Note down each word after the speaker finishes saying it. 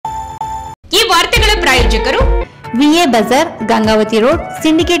ಈ ವಾರ್ತೆಗಳ ಪ್ರಾಯೋಜಕರು VA Bazaar, Gangavathi road,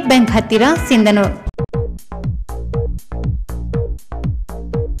 syndicate bank ಹತ್ತಿರ, ಸಿಂಧನೂರು.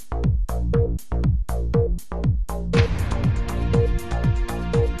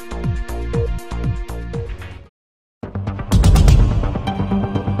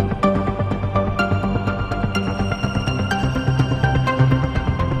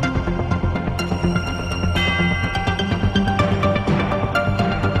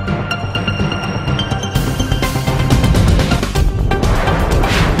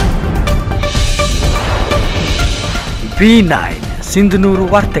 V9 ಸಿಂಧನೂರು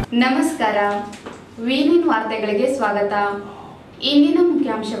ವಾರ್ತೆ. ನಮಸ್ಕಾರ, V9 ವಾರ್ತೆಗಳಿಗೆ ಸ್ವಾಗತ. ಇಂದಿನ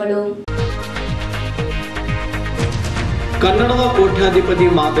ಮುಖ್ಯಾಂಶಗಳು. ಕನ್ನಡದ ಕೋಟ್ಯಾಧಿಪತಿ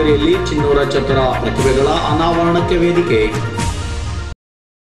ಮಾದರಿಯಲ್ಲಿ ಚಿನ್ನೂರ ಚತುರ ಪ್ರತಿಭೆಗಳ ಅನಾವರಣಕ್ಕೆ ವೇದಿಕೆ.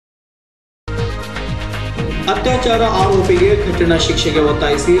 ಅತ್ಯಾಚಾರ ಆರೋಪಿಗೆ ಕಠಿಣ ಶಿಕ್ಷೆಗೆ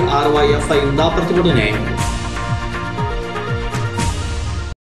ಒತ್ತಾಯಿಸಿ RYFIಯಿಂದ ಪ್ರತಿಭಟನೆ.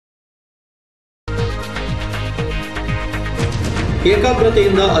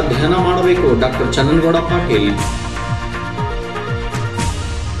 ಏಕಾಗ್ರತೆಯಿಂದ ಅಧ್ಯಯನ ಮಾಡಬೇಕು, ಡಾಕ್ಟರ್ ಚನ್ನನಗೌಡ ಪಾಟೀಲ್.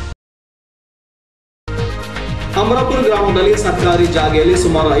 ಅಮರಾಪುರ ಗ್ರಾಮದಲ್ಲಿ ಸರ್ಕಾರಿ ಜಾಗೆಯಲ್ಲಿ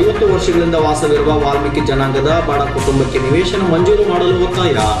ಸುಮಾರು 50 ವರ್ಷಗಳಿಂದ ವಾಸವಿರುವ ವಾಲ್ಮೀಕಿ ಜನಾಂಗದ ಬಡ ಕುಟುಂಬಕ್ಕೆ ನಿವೇಶನ ಮಂಜೂರು ಮಾಡಲು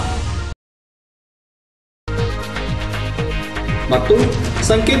ಒತ್ತಾಯ. ಮತ್ತು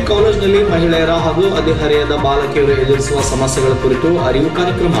ಸಂಕೇತ್ ಕಾಲೇಜಿನಲ್ಲಿ ಮಹಿಳೆಯರ ಹಾಗೂ ಹದಿಹರೆಯದ ಬಾಲಕಿಯರು ಎದುರಿಸುವ ಸಮಸ್ಯೆಗಳ ಕುರಿತು ಅರಿವು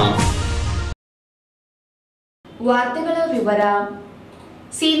ಕಾರ್ಯಕ್ರಮ. ವಾರ್ತೆಗಳ ವಿವರ.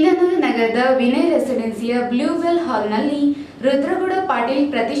 ಸಿಂಧನೂರು ನಗರದ ವಿನಯ್ ರೆಸಿಡೆನ್ಸಿಯ ಬ್ಲೂವೆಲ್ ಹಾಲ್ನಲ್ಲಿ ರುದ್ರಗೌಡ ಪಾಟೀಲ್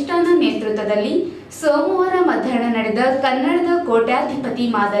ಪ್ರತಿಷ್ಠಾನ ನೇತೃತ್ವದಲ್ಲಿ ಸೋಮವಾರ ಮಧ್ಯಾಹ್ನ ನಡೆದ ಕನ್ನಡದ ಕೋಟ್ಯಾಧಿಪತಿ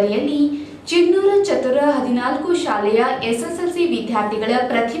ಮಾದರಿಯಲ್ಲಿ ಚಿನ್ನೂರ ಚತುರ 14 ಶಾಲೆಯ SSLC ವಿದ್ಯಾರ್ಥಿಗಳ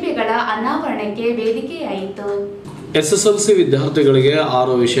ಪ್ರತಿಭೆಗಳ ಅನಾವರಣಕ್ಕೆ ವೇದಿಕೆಯಾಯಿತು. SSLC ವಿದ್ಯಾರ್ಥಿಗಳಿಗೆ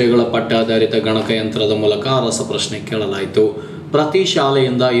 6 ವಿಷಯಗಳ ಪಠ್ಯಾಧಾರಿತ ಗಣಕಯಂತ್ರದ ಮೂಲಕ ರಸಪ್ರಶ್ನೆ ಕೇಳಲಾಯಿತು. ಪ್ರತಿ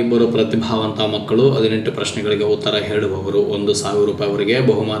ಶಾಲೆಯಿಂದ 2 ಪ್ರತಿಭಾವಂತ ಮಕ್ಕಳು 18 ಪ್ರಶ್ನೆಗಳಿಗೆ ಉತ್ತರ ಹೇಳುವವರು 1,000 ರೂಪಾಯಿವರೆಗೆ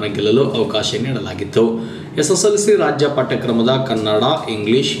ಬಹುಮಾನ ಗೆಲ್ಲಲು ಅವಕಾಶ ನೀಡಲಾಗಿತ್ತು. SSLC ರಾಜ್ಯ ಪಠ್ಯಕ್ರಮದ ಕನ್ನಡ,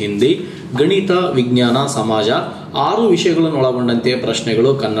 ಇಂಗ್ಲಿಷ್, ಹಿಂದಿ, ಗಣಿತ, ವಿಜ್ಞಾನ, ಸಮಾಜ 6 ವಿಷಯಗಳನ್ನು ಒಳಗೊಂಡಂತೆ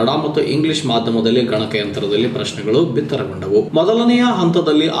ಪ್ರಶ್ನೆಗಳು ಕನ್ನಡ ಮತ್ತು ಇಂಗ್ಲಿಷ್ ಮಾಧ್ಯಮದಲ್ಲಿ ಗಣಕಯಂತ್ರದಲ್ಲಿ ಪ್ರಶ್ನೆಗಳು ಬಿತ್ತರಗೊಂಡವು. ಮೊದಲನೆಯ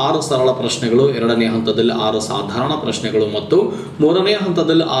ಹಂತದಲ್ಲಿ 6 ಸರಳ ಪ್ರಶ್ನೆಗಳು, ಎರಡನೆಯ ಹಂತದಲ್ಲಿ 6 ಸಾಧಾರಣ ಪ್ರಶ್ನೆಗಳು ಮತ್ತು ಮೂರನೆಯ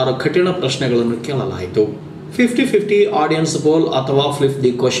ಹಂತದಲ್ಲಿ 6 ಕಠಿಣ ಪ್ರಶ್ನೆಗಳನ್ನು ಕೇಳಲಾಯಿತು. 50-50 ಆಡಿಯನ್ಸ್ ಪೋಲ್ ಅಥವಾ ಫ್ಲಿಪ್ ದಿ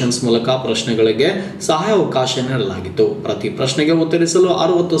ಕ್ವಶನ್ಸ್ ಮೂಲಕ ಪ್ರಶ್ನೆಗಳಿಗೆ ಸಹಾಯಾವಕಾಶ ನೀಡಲಾಗಿತ್ತು. ಪ್ರತಿ ಪ್ರಶ್ನೆಗೆ ಉತ್ತರಿಸಲು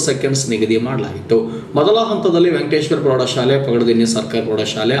 60 ಸೆಕೆಂಡ್ಸ್ ನಿಗದಿ ಮಾಡಲಾಗಿತ್ತು. ಮೊದಲ ಹಂತದಲ್ಲಿ ವೆಂಕಟೇಶ್ವರ ಪ್ರೌಢಶಾಲೆ, ಪಗಡದಿನ್ನಿ ಸರ್ಕಾರಿ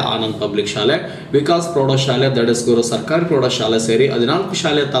ಪ್ರೌಢಶಾಲೆ, ಆನಂದ್ ಪಬ್ಲಿಕ್ ಶಾಲೆ, ವಿಕಾಸ್ ಪ್ರೌಢಶಾಲೆ, ದಡಸ್ಗೂರು ಸರ್ಕಾರಿ ಪ್ರೌಢಶಾಲೆ ಸೇರಿ 14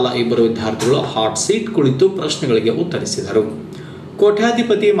 ಶಾಲೆ ತಲಾ 2 ವಿದ್ಯಾರ್ಥಿಗಳು ಹಾಟ್ ಸೀಟ್ ಕುಳಿತು ಪ್ರಶ್ನೆಗಳಿಗೆ ಉತ್ತರಿಸಿದರು.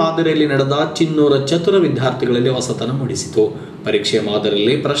 ಕೋಟ್ಯಾಧಿಪತಿ ಮಾದರಿಯಲ್ಲಿ ನಡೆದ ಚಿನ್ನೂರ ಚತುರ ವಿದ್ಯಾರ್ಥಿಗಳಲ್ಲಿ ಹೊಸತನ ಮೂಡಿಸಿತು. ಪರೀಕ್ಷೆ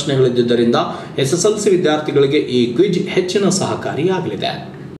ಮಾದರಿಯಲ್ಲಿ ಪ್ರಶ್ನೆಗಳಿದ್ದುದರಿಂದ SSLC ವಿದ್ಯಾರ್ಥಿಗಳಿಗೆ ಈ ಕ್ವಿಜ್ ಹೆಚ್ಚಿನ ಸಹಕಾರಿಯಾಗಲಿದೆ.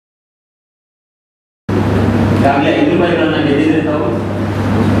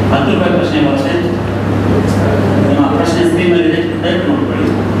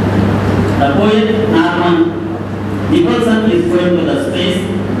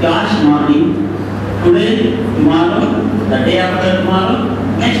 Today, tomorrow, the day after tomorrow,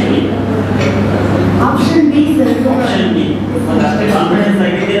 next week. Option B, sir. Option B. ಒಂದು ಅಷ್ಟೇ ಕಾನ್ಫಿಡೆನ್ಸ್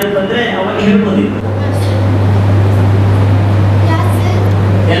ಆಗಿದ್ದೀರ ಅಂತಂದ್ರೆ ಅವಾಗ ಹೇಳ್ಬೋದಿತ್ತು.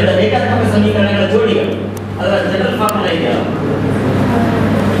 ಎರಡು ರೇಖಾತ್ಮಕ ಸಮೀಕರಣಗಳ ಜೋಡಿಗಳು, ಅದರ ಜನರಲ್ ಫಾರ್ಮುಲಾ ಇದೆಯಲ್ಲ,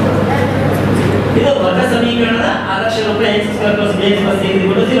 ಇದು ವರ್ಗ ಸಮೀಕರಣದ ಆದರ್ಶ ರೂಪ x² + bx + c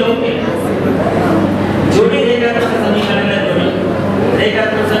 = 0. ಓಕೆ, ಜೋಡಿ ರೇಖಾತ್ಮಕ ಸಮೀಕರಣಗಳ ಜೋಡಿ,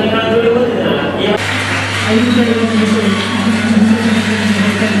 ರೇಖಾತ್ಮಕ ಸಮೀಕರಣ ಜೋಡಿ ಓದಿದ್ರಲ್ಲ.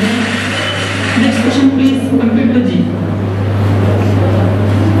 Next question, please. Computer G.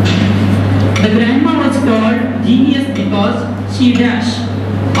 The grandma was called genius because she dash.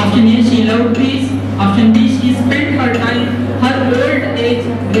 Option A, she loved trees. Option B, she spent her old age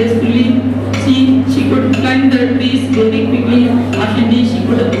gracefully. C, she could climb the trees very quickly. Option D, she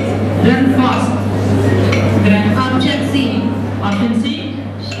could run fast. Option C. Option C.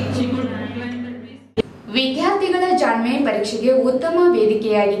 ವಿದ್ಯಾರ್ಥಿಗಳ ಜಾಣ್ಮೆ ಪರೀಕ್ಷೆಗೆ ಉತ್ತಮ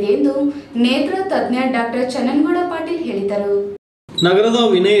ವೇದಿಕೆಯಾಗಿದೆ ಎಂದು ನೇತ್ರ ತಜ್ಞ doctor Channanagowda Patil ಹೇಳಿದರು. ನಗರದ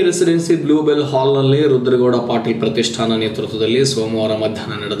Vinay residency ಬ್ಲೂಬೆಲ್ ಹಾಲ್ನಲ್ಲಿ ರುದ್ರಗೌಡ ಪಾಟೀಲ್ ಪ್ರತಿಷ್ಠಾನ ನೇತೃತ್ವದಲ್ಲಿ ಸೋಮವಾರ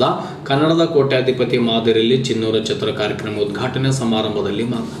ಮಧ್ಯಾಹ್ನ ನಡೆದ ಕನ್ನಡದ ಕೋಟ್ಯಾಧಿಪತಿ ಮಾದರಿಯಲ್ಲಿ ಚಿನ್ನೂರ ಚತುರ ಕಾರ್ಯಕ್ರಮ ಉದ್ಘಾಟನೆ ಸಮಾರಂಭದಲ್ಲಿ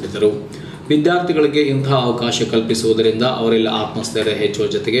ಮಾತನಾಡಿದರು. ವಿದ್ಯಾರ್ಥಿಗಳಿಗೆ ಇಂತಹ ಅವಕಾಶ ಕಲ್ಪಿಸುವುದರಿಂದ ಅವರಲ್ಲಿ ಆತ್ಮಸ್ಥೈರ್ಯ ಹೆಚ್ಚುವ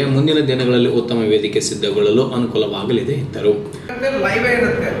ಜೊತೆಗೆ ಮುಂದಿನ ದಿನಗಳಲ್ಲಿ ಉತ್ತಮ ವೇದಿಕೆ ಸಿದ್ಧಗೊಳ್ಳಲು ಅನುಕೂಲವಾಗಲಿದೆ ಎಂದರು.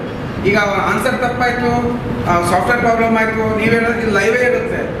 ಈಗ ಆನ್ಸರ್ ತಪ್ಪಾಯಿತು, ಸಾಫ್ಟ್ವೇರ್ ಪ್ರಾಬ್ಲಮ್ ಆಯಿತು, ನೀವೇನೋದು ಲೈವೇ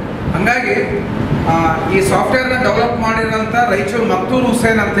ಇರುತ್ತೆ. ಹಂಗಾಗಿ ಈ ಸಾಫ್ಟ್ವೇರ್ನ ಡೆವಲಪ್ ಮಾಡಿರೋಂಥ ರಾಯಚೂರು ಮಕ್ತೂರ್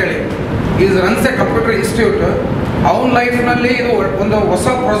ಹುಸೇನ್ ಅಂತೇಳಿ is runs A computer institute. ಅವನ ಲೈಫ್ನಲ್ಲಿ ಇದು ಒಂದು ಹೊಸ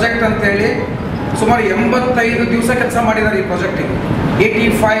ಪ್ರಾಜೆಕ್ಟ್ ಅಂತೇಳಿ ಸುಮಾರು 85 ದಿವಸ ಕೆಲಸ ಮಾಡಿದ್ದಾರೆ ಈ ಪ್ರಾಜೆಕ್ಟಿಗೆ.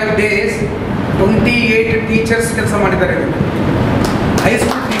 85 days 28 ಟೀಚರ್ಸ್ ಕೆಲಸ ಮಾಡಿದ್ದಾರೆ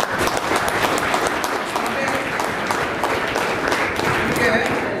ಹೈಸ್ಕೂಲ್.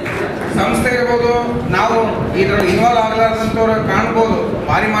 ಸಂಸ್ಥೆ ಇರ್ಬೋದು, ನಾವು ಇದರಲ್ಲಿ ಇನ್ವಾಲ್ವ್ ಆಗಲಾರ್ದಂಥವ್ರು ಕಾಣ್ಬೋದು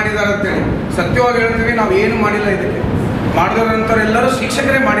ಭಾರಿ ಮಾಡಿದ್ದಾರೆ ಅಂತೇಳಿ. ಸತ್ಯವಾಗಿ ಹೇಳ್ತೀವಿ, ನಾವು ಏನು ಮಾಡಿಲ್ಲ ಇದಕ್ಕೆ. ಮಾಡಿದವರಂಥವ್ರು ಎಲ್ಲರೂ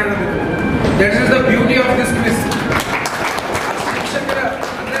ಶಿಕ್ಷಕರೇ ಮಾಡಿರೋದು. That is the beauty of this quiz. ಶಿಕ್ಷಕರ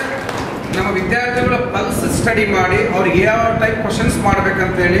ಅಂದರೆ ನಮ್ಮ ವಿದ್ಯಾರ್ಥಿಗಳ ಪಲ್ಸ್ ಸ್ಟಡಿ ಮಾಡಿ ಅವ್ರಿಗೆ ಯಾವ ಟೈಪ್ ಕ್ವಶನ್ಸ್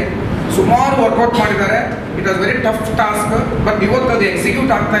ಮಾಡಬೇಕಂತೇಳಿ ಸುಮಾರು ವರ್ಕೌಟ್ ಮಾಡಿದ್ದಾರೆ. It was very tough task, but ಇವತ್ತು ಅದು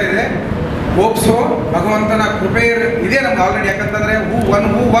ಎಕ್ಸಿಕ್ಯೂಟ್ ಆಗ್ತಾ ಇದೆ. ಹೋಪ್ಸೋ ಭಗವಂತನ ಕೃಪೆ ಇದೆ ನಮ್ಗೆ ಆಲ್ರೆಡಿ. ಯಾಕಂತಂದರೆ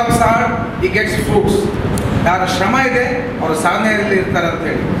who works hard he gets fruits. ಯಾರ ಶ್ರಮ ಇದೆ ಅವರು ಸಾಧನೆಯಲ್ಲಿ ಇರ್ತಾರೆ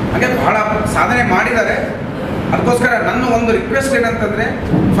ಅಂತೇಳಿ. ಹಾಗೆ ಬಹಳ ಸಾಧನೆ ಮಾಡಿದ್ದಾರೆ. ಅದಕ್ಕೋಸ್ಕರ ನನ್ನ ಒಂದು ರಿಕ್ವೆಸ್ಟ್ ಏನಂತಂದರೆ,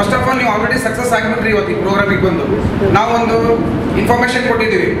 ಫಸ್ಟ್ ಆಫ್ ಆಲ್ ನೀವು ಆಲ್ರೆಡಿ ಸಕ್ಸಸ್ ಆಗಿಬಿಟ್ರಿ. ಇವತ್ತು ಈ ಪ್ರೋಗ್ರಾಮಿಗೆ ಬಂದು ನಾವೊಂದು ಇನ್ಫಾರ್ಮೇಷನ್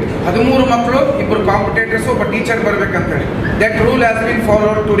ಕೊಟ್ಟಿದ್ದೀವಿ. 13 ಮಕ್ಕಳು, 2 ಕಾಂಪಿಟೇಟರ್ಸು, ಒಬ್ಬ teacher ಬರಬೇಕಂತೇಳಿ. That rule has been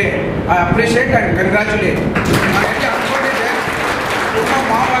followed today. I appreciate and congratulate.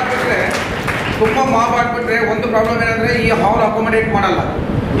 ತುಂಬ ಮಾವ್ ಆಗಿಬಿಟ್ರೆ ಒಂದು ಪ್ರಾಬ್ಲಮ್ ಏನಂದರೆ, ಈ ಹಾಲ್ ಅಕೊಮಡೇಟ್ ಮಾಡಲ್ಲ.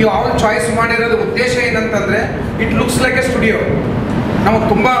 ಈ ಹಾಲ್ ಚಾಯ್ಸ್ ಮಾಡಿರೋದು ಉದ್ದೇಶ ಏನಂತಂದರೆ, it looks like A studio. ನಮಗೆ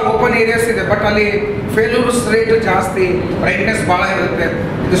ತುಂಬ ಓಪನ್ ಏರಿಯಾಸ್ ಇದೆ, ಬಟ್ ಅಲ್ಲಿ ಫೇಲ್ಯೂರ್ಸ್ ರೇಟ್ ಜಾಸ್ತಿ, ಬ್ರೈಟ್ನೆಸ್ ಭಾಳ ಇರುತ್ತೆ.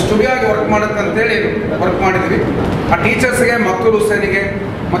 ಇದು ಸ್ಟುಡಿಯೋ ಆಗಿ ವರ್ಕ್ ಮಾಡುತ್ತೆ ಅಂತೇಳಿ ವರ್ಕ್ ಮಾಡಿದ್ವಿ. ಆ ಟೀಚರ್ಸ್ಗೆ, ಮಕ್ತೂರ್ ಹುಸೇನಿಗೆ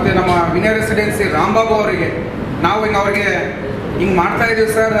ಮತ್ತು ನಮ್ಮ ವಿನಯ ರೆಸಿಡೆನ್ಸಿ ರಾಂಬಾಬು ಅವರಿಗೆ ನಾವು ಅವ್ರಿಗೆ ಹಿಂಗೆ ಮಾಡ್ತಾ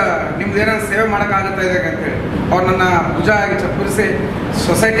ಇದ್ದೀವಿ ಸರ್, ನಿಮ್ದು ಏನಾದ್ರು ಸೇವೆ ಮಾಡೋಕ್ಕಾಗುತ್ತಾ ಇದೆ ಅಂತೇಳಿ ಅವ್ರು ನನ್ನ ಭುಜ ಆಗಿ ಚಪ್ಪರಿಸಿ,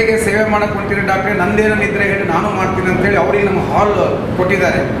 ಸೊಸೈಟಿಗೆ ಸೇವೆ ಮಾಡೋಕೆ ಹೊಂಟಿರಿ ಡಾಕ್ಟ್ರೆ, ನಂದೇನಿದ್ರೆ ಹೇಳಿ ನಾನು ಮಾಡ್ತೀನಿ ಅಂತೇಳಿ ಅವ್ರಿಗೆ ನಮ್ಮ ಹಾಲ್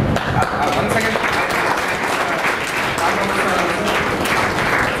ಕೊಟ್ಟಿದ್ದಾರೆ. ಒಂದು ಸೆಕೆಂಡ್.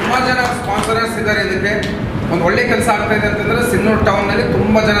 ಸುಮಾರು ಜನ ಸ್ಪಾನ್ಸರರ್ಸ್ ಇದ್ದಾರೆ ಇದಕ್ಕೆ. ಒಂದು ಒಳ್ಳೆ ಕೆಲಸ ಆಗ್ತಾ ಇದೆ ಅಂತಂದರೆ, ಸಿನ್ನೂರು ಟೌನ್ನಲ್ಲಿ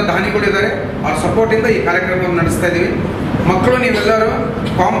ತುಂಬ ಜನ ದಾನಿಗಳಿದ್ದಾರೆ. ಅವ್ರ ಸಪೋರ್ಟಿಂದ ಈ ಕಾರ್ಯಕ್ರಮವನ್ನು ನಡೆಸ್ತಾ ಇದ್ದೀವಿ. ಮಕ್ಕಳು ನೀವೆಲ್ಲರೂ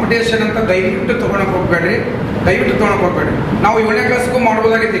ಕಾಂಪಿಟೇಷನ್ ಅಂತ ದಯವಿಟ್ಟು ತೊಗೊಳಕ್ಕೆ ಹೋಗ್ಬೇಡ್ರಿ. ನಾವು 7ನೇ ಕ್ಲಾಸ್ಗೂ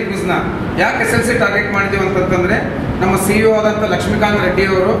ಮಾಡ್ಬೋದಾಗಿತ್ತು ಈ ಕ್ವಿಜ್ನ. ಯಾಕೆ SLC ಟಾರ್ಗೆಟ್ ಮಾಡಿದ್ದೀವಿ ಅಂತಂತಂದರೆ, ನಮ್ಮ CEO ಆದಂಥ ಲಕ್ಷ್ಮೀಕಾಂತ್ ರೆಡ್ಡಿ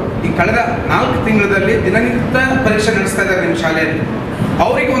ಅವರು ಈ ಕಳೆದ 4 ತಿಂಗಳಲ್ಲಿ ದಿನನಿತ್ಯ ಪರೀಕ್ಷೆ ನಡೆಸ್ತಾ ಇದ್ದಾರೆ ನಿಮ್ಮ ಶಾಲೆಯಲ್ಲಿ.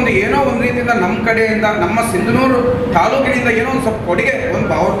 ಅವರಿಗೆ ಒಂದು ಏನೋ ಒಂದು ರೀತಿಯಿಂದ ನಮ್ಮ ಕಡೆಯಿಂದ, ನಮ್ಮ ಸಿಂಧನೂರು ತಾಲೂಕಿನಿಂದ ಏನೋ ಒಂದು ಸ್ವಲ್ಪ ಕೊಡುಗೆ,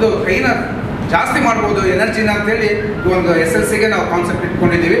 ಒಂದು ಅವ್ರದ್ದು ಕೈನ ಜಾಸ್ತಿ ಮಾಡ್ಬೋದು, ಎನರ್ಜಿನ ಅಂತೇಳಿ ಈ ಒಂದು SLCಗೆ ನಾವು ಕಾನ್ಸೆಪ್ಟ್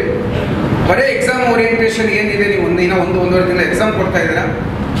ಇಟ್ಕೊಂಡಿದ್ದೀವಿ. ಬರೀ ಎಕ್ಸಾಮ್ ಓರಿಯೆಂಟೇಷನ್ ಏನಿದೆ, ನೀವು ಒಂದೂವರೆ ತಿಂಗಳ ಎಕ್ಸಾಮ್ ಕೊಡ್ತಾ ಇದ್ದೀರಾ,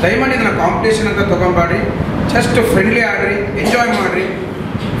 ದಯಮಾಡಿ ಇದನ್ನು ಕಾಂಪಿಟೇಷನ್ ಅಂತ ತೊಗೊಂಬೇಡ್ರಿ. ಜಸ್ಟ್ ಫ್ರೆಂಡ್ಲಿ ಆಡ್ರಿ, ಎಂಜಾಯ್ ಮಾಡಿರಿ.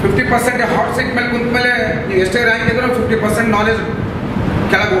 50% ಹಾಟ್ ಸೀಟ್ ಮೇಲೆ ಕುಂತ ಮೇಲೆ ನೀವು ಎಷ್ಟೇ ರ್ಯಾಂಕ್ ಇದ್ರೂ 50% ನಾಲೆಜ್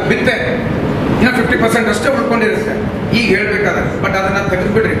ಕೆಳಗೆ ಬಿತ್ತೆ, ಇನ್ನು 50% ಅಷ್ಟೇ ಉಳ್ಕೊಂಡಿರುತ್ತೆ ಈಗ ಹೇಳ್ಬೇಕಾದ್ರೆ. ಬಟ್ ಅದನ್ನು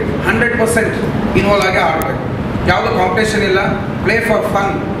ತೆಗೆದುಬಿಡ್ರಿ, 100% ಇನ್ವಾಲ್ವ್ ಆಗಿ ಆಡಬೇಕು. ಯಾವುದೋ ಕಾಂಪಿಟೇಷನ್ ಇಲ್ಲ, ಪ್ಲೇ ಫಾರ್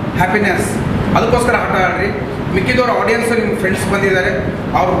ಫನ್, ಹ್ಯಾಪಿನೆಸ್. ಅದಕ್ಕೋಸ್ಕರ ಆಟ ಆಡ್ರಿ. ಮಿಕ್ಕಿದವ್ರ ಆಡಿಯನ್ಸು ನಿಮ್ಮ ಫ್ರೆಂಡ್ಸ್ ಬಂದಿದ್ದಾರೆ,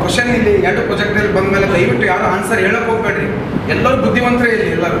 ಅವ್ರ ಕ್ವಶನ್ ಇಲ್ಲಿ 2 ಪ್ರಾಜೆಕ್ಟಲ್ಲಿ ಬಂದ ಮೇಲೆ ದಯವಿಟ್ಟು ಯಾರು ಆನ್ಸರ್ ಹೇಳೋಕೆ ಹೋಗ್ಬೇಡ್ರಿ. ಎಲ್ಲರೂ ಬುದ್ಧಿವಂತರೇ ಇಲ್ಲಿ,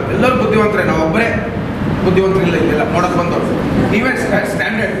 ಎಲ್ಲರೂ ಬುದ್ಧಿವಂತರೇ. ನಾವು ಒಬ್ಬರೇ ಬುದ್ಧಿವಂತರಿಲ್ಲ ಇಲ್ಲೆಲ್ಲ ನೋಡೋಕೆ ಬಂದವರು. ನೀವೇ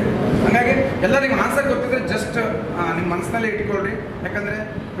ಸ್ಟ್ಯಾಂಡರ್ಡ್. ಹಾಗಾಗಿ ಎಲ್ಲರಿಗೂ ಆನ್ಸರ್ ಗೊತ್ತಿದ್ರೆ ಜಸ್ಟ್ ನಿಮ್ಮ ಮನಸ್ಸಿನಲ್ಲೇ ಇಟ್ಕೊಳ್ರಿ. ಯಾಕಂದರೆ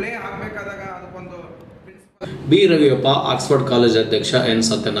ಪ್ಲೇ ಆಗಬೇಕಾದಾಗ ಅದಕ್ಕೊಂದು ಬಿ ರವಿಯಪ್ಪ, ಆಕ್ಸ್ಫರ್ಡ್ ಕಾಲೇಜ್ ಅಧ್ಯಕ್ಷ ಎನ್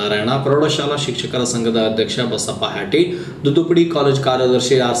ಸತ್ಯನಾರಾಯಣ, ಪ್ರೌಢಶಾಲಾ ಶಿಕ್ಷಕರ ಸಂಘದ ಅಧ್ಯಕ್ಷ ಬಸಪ್ಪ ಹ್ಯಾಟಿ, ದುದ್ದುಪುಡಿ ಕಾಲೇಜ್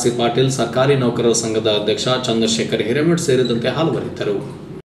ಕಾರ್ಯದರ್ಶಿ RC ಪಾಟೀಲ್, ಸರ್ಕಾರಿ ನೌಕರರ ಸಂಘದ ಅಧ್ಯಕ್ಷ ಚಂದ್ರಶೇಖರ್ ಹಿರೇಮಠ್ ಸೇರಿದಂತೆ ಹಲವರಿದ್ದರು.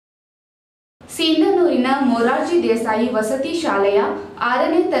 ಸಿಂಧನೂರಿನ ಮೊರಾರ್ಜಿ ದೇಸಾಯಿ ವಸತಿ ಶಾಲೆಯ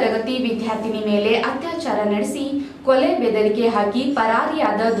 6ನೇ ತರಗತಿ ವಿದ್ಯಾರ್ಥಿನಿ ಮೇಲೆ ಅತ್ಯಾಚಾರ ನಡೆಸಿ ಕೊಲೆ ಬೆದರಿಕೆ ಹಾಕಿ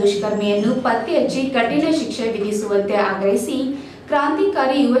ಪರಾರಿಯಾದ ದುಷ್ಕರ್ಮಿಯನ್ನು ಪತ್ತೆ ಹಚ್ಚಿ ಕಠಿಣ ಶಿಕ್ಷೆ ವಿಧಿಸುವಂತೆ ಆಗ್ರಹಿಸಿ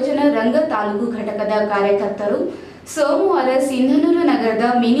ಕ್ರಾಂತಿಕಾರಿ ಯುವಜನ ರಂಗ ತಾಲೂಕು ಘಟಕದ ಕಾರ್ಯಕರ್ತರು ಸೋಮವಾರ ಸಿಂಧನೂರು ನಗರದ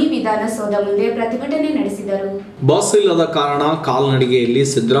ಮಿನಿ ವಿಧಾನಸೌಧ ಮುಂದೆ ಪ್ರತಿಭಟನೆ ನಡೆಸಿದರು. ಬಸ್ ಇಲ್ಲದ ಕಾರಣ ಕಾಲ್ನಡಿಗೆಯಲ್ಲಿ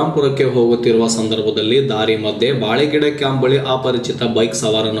ಸಿದ್ದರಾಂಪುರಕ್ಕೆ ಹೋಗುತ್ತಿರುವ ಸಂದರ್ಭದಲ್ಲಿ ದಾರಿ ಮಧ್ಯೆ ಬಾಳೆಗಿಡ ಕ್ಯಾಂಪ್ ಬಳಿ ಅಪರಿಚಿತ ಬೈಕ್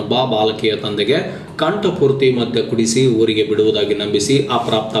ಸವಾರನೊಬ್ಬ ಬಾಲಕಿಯ ತಂದೆಗೆ ಕಂಠಪೂರ್ತಿ ಮದ್ಯ ಕುಡಿಸಿ ಊರಿಗೆ ಬಿಡುವುದಾಗಿ ನಂಬಿಸಿ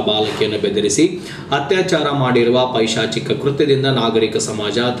ಅಪ್ರಾಪ್ತ ಬಾಲಕಿಯನ್ನು ಬೆದರಿಸಿ ಅತ್ಯಾಚಾರ ಮಾಡಿರುವ ಪೈಶಾಚಿಕ ಕೃತ್ಯದಿಂದ ನಾಗರಿಕ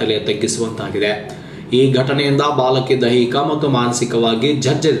ಸಮಾಜ ತಲೆ ತಗ್ಗಿಸುವಂತಾಗಿದೆ. ಈ ಘಟನೆಯಿಂದ ಬಾಲಕಿ ದೈಹಿಕ ಮತ್ತು ಮಾನಸಿಕವಾಗಿ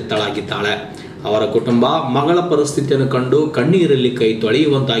ಜರ್ಜರಿತಳಾಗಿದ್ದಾಳೆ. ಅವರ ಕುಟುಂಬ ಮಗಳ ಪರಿಸ್ಥಿತಿಯನ್ನು ಕಂಡು ಕಣ್ಣೀರಲ್ಲಿ ಕೈ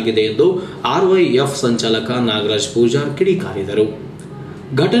ತೊಳೆಯುವಂತಾಗಿದೆ ಎಂದು RYF ಸಂಚಾಲಕ ನಾಗರಾಜ್ ಪೂಜಾರ್ ಕಿಡಿಕಾರಿದರು.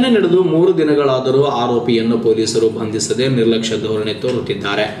 ಘಟನೆ ನಡೆದು 3 ದಿನಗಳಾದರೂ ಆರೋಪಿಯನ್ನು ಪೊಲೀಸರು ಬಂಧಿಸದೆ ನಿರ್ಲಕ್ಷ್ಯ ಧೋರಣೆ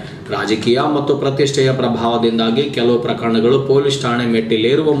ತೋರುತ್ತಿದ್ದಾರೆ. ರಾಜಕೀಯ ಮತ್ತು ಪ್ರತಿಷ್ಠೆಯ ಪ್ರಭಾವದಿಂದಾಗಿ ಕೆಲವು ಪ್ರಕರಣಗಳು ಪೊಲೀಸ್ ಠಾಣೆ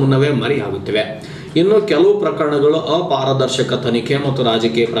ಮೆಟ್ಟಿಲೇರುವ ಮುನ್ನವೇ ಮರೆಯಾಗುತ್ತಿವೆ. ಇನ್ನು ಕೆಲವು ಪ್ರಕರಣಗಳು ಅಪಾರದರ್ಶಕ ತನಿಖೆ ಮತ್ತು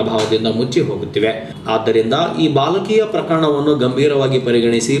ರಾಜಕೀಯ ಪ್ರಭಾವದಿಂದ ಮುಚ್ಚಿ ಹೋಗುತ್ತಿವೆ. ಆದ್ದರಿಂದ ಈ ಬಾಲಕಿಯ ಪ್ರಕರಣವನ್ನು ಗಂಭೀರವಾಗಿ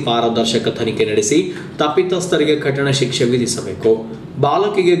ಪರಿಗಣಿಸಿ ಪಾರದರ್ಶಕ ತನಿಖೆ ನಡೆಸಿ ತಪ್ಪಿತಸ್ಥರಿಗೆ ಕಠಿಣ ಶಿಕ್ಷೆ ವಿಧಿಸಬೇಕು.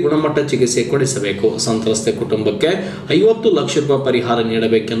 ಬಾಲಕಿಗೆ ಗುಣಮಟ್ಟ ಚಿಕಿತ್ಸೆ ಕೊಡಿಸಬೇಕು. ಸಂತ್ರಸ್ತೆ ಕುಟುಂಬಕ್ಕೆ 50 ಲಕ್ಷ ರೂಪಾಯಿ ಪರಿಹಾರ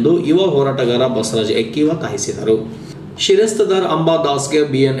ನೀಡಬೇಕೆಂದು ಯುವ ಹೋರಾಟಗಾರ ಬಸವರಾಜ್ ಎಕ್ಕಿ ಒತ್ತಾಯಿಸಿದರು. ಶಿರಸ್ತದಾರ್ ಅಂಬಾದಾಸ್ಗೆ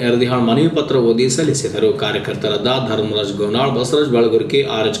ಬಿಎನ್ ಯರದಿಹಾಳ್ ಮನವಿ ಪತ್ರ ಓದಿ ಸಲ್ಲಿಸಿದರು. ಕಾರ್ಯಕರ್ತರಾದ ಧರ್ಮರಾಜ್ ಗೋನಾಳ್, ಬಸವರಾಜ್ ಬೆಳಗುರ್ಕಿ,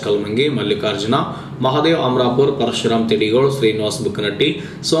 ಆರ್.ಎಚ್. ಕಲ್ಮಂಗಿ, ಮಲ್ಲಿಕಾರ್ಜುನ, ಮಹಾದೇವ್ ಅಮರಾಪುರ್, ಪರಶುರಾಮ್ ತಿಡಿಗೋಳ್, ಶ್ರೀನಿವಾಸ್ ಬುಕ್ಕನಟ್ಟಿ,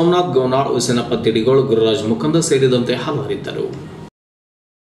 ಸೋಮನಾಥ್ ಗೋನಾಳ್, ಹುಸೇನಪ್ಪ ತಿಡಿಗೋಳ್, ಗುರುರಾಜ್ ಮುಕುಂದ ಸೇರಿದಂತೆ ಹಲವರಿದ್ದರು.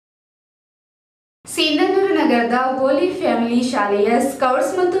 ಸಿಂಧನೂರು ನಗರದ ಹೋಲಿ ಫ್ಯಾಮಿಲಿ ಶಾಲೆಯ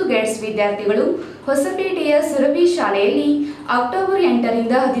ಸ್ಕೌಟ್ಸ್ ಮತ್ತು ಗೈಡ್ಸ್ ವಿದ್ಯಾರ್ಥಿಗಳು ಹೊಸಪೇಟೆಯ ಸುರಭಿ ಶಾಲೆಯಲ್ಲಿ ಅಕ್ಟೋಬರ್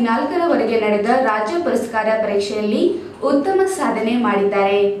 8ರಿಂದ 14ರವರೆಗೆ ನಡೆದ ರಾಜ್ಯ ಪುರಸ್ಕಾರ ಪರೀಕ್ಷೆಯಲ್ಲಿ ಉತ್ತಮ ಸಾಧನೆ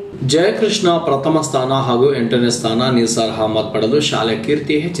ಮಾಡಿದ್ದಾರೆ. ಜಯಕೃಷ್ಣ ಪ್ರಥಮ ಸ್ಥಾನ ಹಾಗೂ 8ನೇ ಸ್ಥಾನ, ನಿಸಾರ್ ಅಹಮದ್ ಪಡೆದು ಶಾಲೆ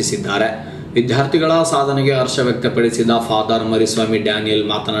ಕೀರ್ತಿ ಹೆಚ್ಚಿಸಿದ್ದಾರೆ. ವಿದ್ಯಾರ್ಥಿಗಳ ಸಾಧನೆಗೆ ಹರ್ಷ ವ್ಯಕ್ತಪಡಿಸಿದ ಫಾದರ್ ಮರಿಸ್ವಾಮಿ ಡ್ಯಾನಿಯಲ್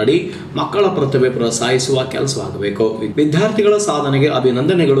ಮಾತನಾಡಿ, ಮಕ್ಕಳ ಪ್ರತಿಭೆ ಪ್ರೋತ್ಸಾಹಿಸುವ ಕೆಲಸವಾಗಬೇಕು. ವಿದ್ಯಾರ್ಥಿಗಳ ಸಾಧನೆಗೆ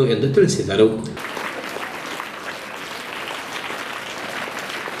ಅಭಿನಂದನೆಗಳು ಎಂದು ತಿಳಿಸಿದರು.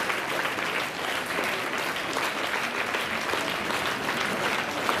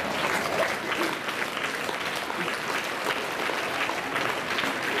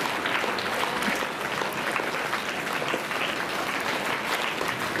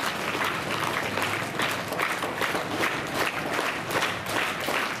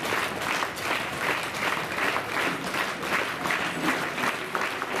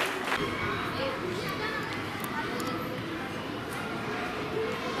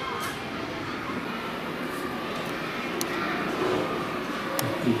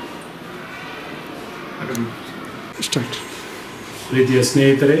 ಪ್ರೀತಿಯ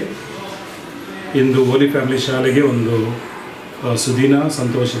ಸ್ನೇಹಿತರೆ, ಇಂದು ಹೋಲಿ ಫ್ಯಾಮಿಲಿ ಶಾಲೆಗೆ ಒಂದು ಸುದಿನ,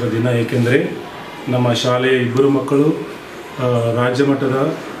 ಸಂತೋಷದ ದಿನ. ಏಕೆಂದರೆ ನಮ್ಮ ಶಾಲೆಯ ಇಬ್ಬರು ಮಕ್ಕಳು ರಾಜ್ಯ ಮಟ್ಟದ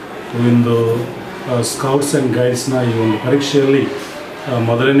ಒಂದು ಸ್ಕೌಟ್ಸ್ ಆ್ಯಂಡ್ ಗೈಡ್ಸ್ನ ಈ ಒಂದು ಪರೀಕ್ಷೆಯಲ್ಲಿ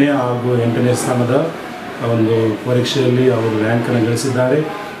ಮೊದಲನೇ ಹಾಗೂ 8ನೇ ಸ್ಥಾನದ ಒಂದು ಪರೀಕ್ಷೆಯಲ್ಲಿ ಅವರು ರ್ಯಾಂಕನ್ನು ಗಳಿಸಿದ್ದಾರೆ.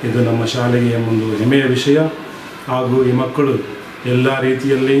 ಇದು ನಮ್ಮ ಶಾಲೆಗೆ ಒಂದು ಹೆಮ್ಮೆಯ ವಿಷಯ. ಹಾಗೂ ಈ ಮಕ್ಕಳು ಎಲ್ಲ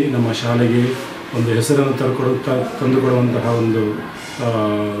ರೀತಿಯಲ್ಲಿ ನಮ್ಮ ಶಾಲೆಗೆ ಒಂದು ಹೆಸರನ್ನು ತಂದುಕೊಡುವಂತಹ ಒಂದು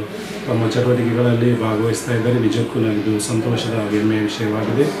ತಮ್ಮ ಚಟುವಟಿಕೆಗಳಲ್ಲಿ ಭಾಗವಹಿಸ್ತಾ ಇದ್ದಾರೆ. ನಿಜಕ್ಕೂ ನನಗೆ ಸಂತೋಷದ ಹೆಮ್ಮೆಯ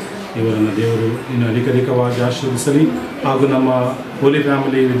ವಿಷಯವಾಗಿದೆ. ಇವರನ್ನು ದೇವರು ಇನ್ನು ಅಧಿಕವಾಗಿ ಆಶೀರ್ವದಿಸಲಿ. ಹಾಗೂ ನಮ್ಮ ಹೋಲಿ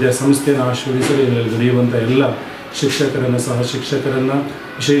ಫ್ಯಾಮಿಲಿ ವಿದ್ಯಾಸಂಸ್ಥೆಯನ್ನು ಆಶೀರ್ವದಿಸಲಿ. ಇದರಲ್ಲಿ ದುಡಿಯುವಂಥ ಎಲ್ಲ ಶಿಕ್ಷಕರನ್ನು, ಸಹ ಶಿಕ್ಷಕರನ್ನು,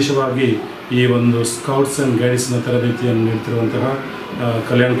 ವಿಶೇಷವಾಗಿ ಈ ಒಂದು ಸ್ಕೌಟ್ಸ್ ಆ್ಯಂಡ್ ಗೈಡ್ಸ್ನ ತರಬೇತಿಯನ್ನು ನೀಡ್ತಿರುವಂತಹ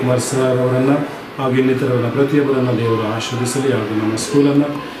ಕಲ್ಯಾಣ್ ಕುಮಾರ್ ಸರ್ ಅವರನ್ನು ಹಾಗೂ ಇನ್ನಿತರರನ್ನು ಪ್ರತಿಯೊಬ್ಬರನ್ನು ದೇವರು ಆಶೀರ್ವದಿಸಲಿ. ಹಾಗೂ ನಮ್ಮ ಸ್ಕೂಲನ್ನು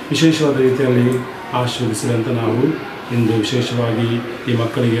ವಿಶೇಷವಾದ ರೀತಿಯಲ್ಲಿ ಆಶೀರ್ವದಿಸಲಿ ಅಂತ ನಾವು ಇಂದು ವಿಶೇಷವಾಗಿ ಈ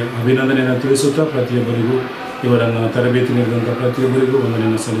ಮಕ್ಕಳಿಗೆ ಅಭಿನಂದನೆಯನ್ನು ತಿಳಿಸುತ್ತಾ, ಪ್ರತಿಯೊಬ್ಬರಿಗೂ ಇವರನ್ನು ತರಬೇತಿ ನೀಡಿದಂಥ ಪ್ರತಿಯೊಬ್ಬರಿಗೂ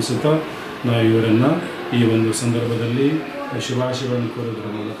ವಂದನೆಯನ್ನು ಸಲ್ಲಿಸುತ್ತಾ ನಾವು ಇವರನ್ನು ಈ ಒಂದು ಸಂದರ್ಭದಲ್ಲಿ ಶುಭಾಶಯಗಳನ್ನು ಕೋರುವುದರ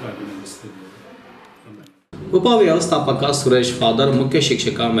ಮೂಲಕ ಅಭಿನಂದಿಸ್ತೇವೆ. ಉಪವ್ಯವಸ್ಥಾಪಕ ಸುರೇಶ್ ಫಾದರ್, ಮುಖ್ಯ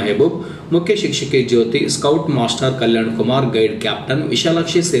ಶಿಕ್ಷಕ ಮೆಹಬೂಬ್, ಮುಖ್ಯ ಶಿಕ್ಷಕಿ ಜ್ಯೋತಿ, scout master Kalyan Kumar, guide captain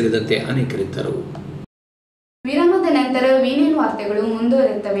Vishalakshi ಸೇರಿದಂತೆ ಅನೇಕರಿದ್ದರು. ವಿರಾಮದ ನಂತರ ವಿ9 ವಾರ್ತೆಗಳು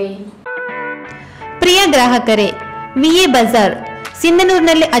ಮುಂದುವರಿಯುತ್ತವೆ. ಪ್ರಿಯ ಗ್ರಾಹಕರೇ, ವಿಎ ಬಜಾರ್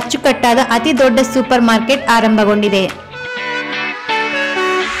ಸಿಂಧನೂರಿನಲ್ಲಿ ಅಚ್ಚುಕಟ್ಟಾದ ಅತಿ ದೊಡ್ಡ ಸೂಪರ್ ಮಾರ್ಕೆಟ್ ಆರಂಭಗೊಂಡಿದೆ.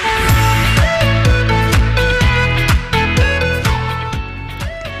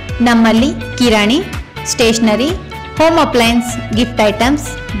 ನಮ್ಮಲ್ಲಿ ಕಿರಾಣಿ, stationery, home appliances, gift items,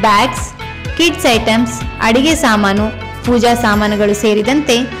 bags, kids items, ಅಡಿಗೆ ಸಾಮಾನು, ಪೂಜಾ ಸಾಮಾನುಗಳು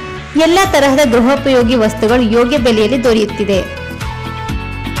ಸೇರಿದಂತೆ ಎಲ್ಲ ತರಹದ ಗೃಹೋಪಯೋಗಿ ವಸ್ತುಗಳು ಯೋಗ್ಯ ಬೆಲೆಯಲ್ಲಿ ದೊರೆಯುತ್ತಿದೆ.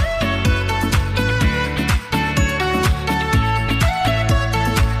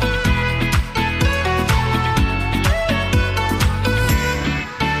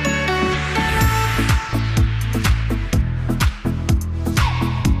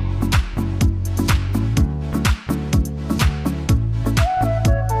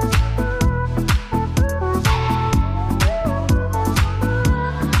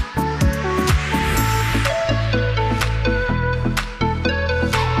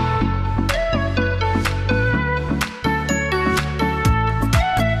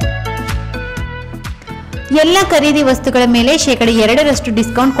 ಎಲ್ಲ ಖರೀದಿ ವಸ್ತುಗಳ ಮೇಲೆ 2%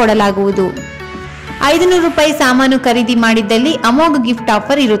 ಡಿಸ್ಕೌಂಟ್ ಕೊಡಲಾಗುವುದು. 500 ರೂಪಾಯಿ ಸಾಮಾನು ಖರೀದಿ ಮಾಡಿದ್ದಲ್ಲಿ ಅಮೋಘ ಗಿಫ್ಟ್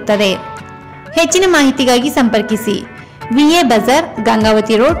ಆಫರ್ ಇರುತ್ತದೆ. ಹೆಚ್ಚಿನ ಮಾಹಿತಿಗಾಗಿ ಸಂಪರ್ಕಿಸಿ. VA Bazaar,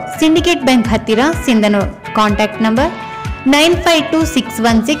 Gangavathi road, syndicate bank ಹತ್ತಿರ, Sindhanur. Contact number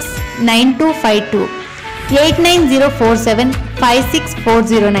 9526169252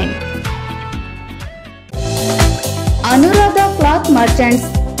 8904756409. Anuradha cloth merchants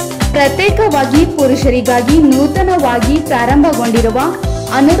ಪ್ರತ್ಯೇಕವಾಗಿ ಪುರುಷರಿಗಾಗಿ ನೂತನವಾಗಿ ಪ್ರಾರಂಭಗೊಂಡಿರುವ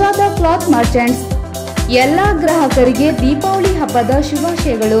ಅನುರಾಧ ಕ್ಲಾತ್ ಮರ್ಚೆಂಟ್ಸ್ ಎಲ್ಲ ಗ್ರಾಹಕರಿಗೆ ದೀಪಾವಳಿ ಹಬ್ಬದ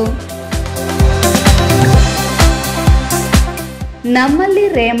ಶುಭಾಶಯಗಳು. ನಮ್ಮಲ್ಲಿ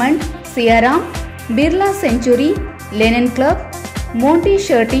Raymond, Siyaram, Birla century, Lenin club, ಮೋಂಟಿ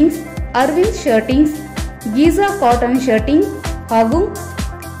shirtings, Arvind shirtings, Giza cotton shirting ಹಾಗೂ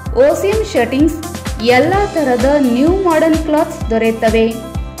ಓಸಿಯನ್ ಶರ್ಟಿಂಗ್ಸ್ ಎಲ್ಲ ತರಹದ ನ್ಯೂ ಮಾಡರ್ನ್ ಕ್ಲಾತ್ಸ್ ದೊರೆಯುತ್ತವೆ.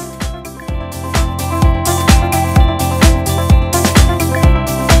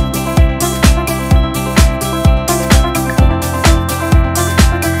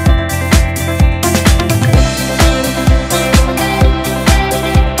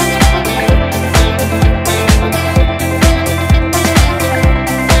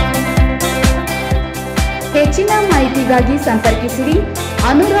 ಹೆಚ್ಚಿನ ಮಾಹಿತಿಗಾಗಿ ಸಂಪರ್ಕಿಸಿರಿ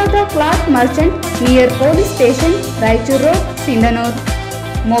Anuradha cloth Merchant near police station, Raichur road, Sindhanur.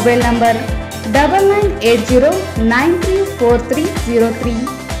 Mobile number 9980934303.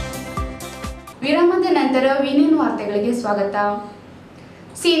 ವಿರಾಮದ ನಂತರ ವಿನೇನ್ ವಾರ್ತೆಗಳಿಗೆ ಸ್ವಾಗತ.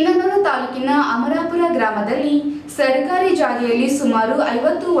 ಸಿಂಧನೂರು ತಾಲೂಕಿನ ಅಮರಾಪುರ ಗ್ರಾಮದಲ್ಲಿ ಸರ್ಕಾರಿ ಜಾಗೆಯಲ್ಲಿ ಸುಮಾರು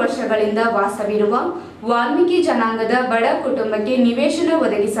 50 ವರ್ಷಗಳಿಂದ ವಾಸವಿರುವ ವಾಲ್ಮೀಕಿ ಜನಾಂಗದ ಬಡ ಕುಟುಂಬಕ್ಕೆ ನಿವೇಶನ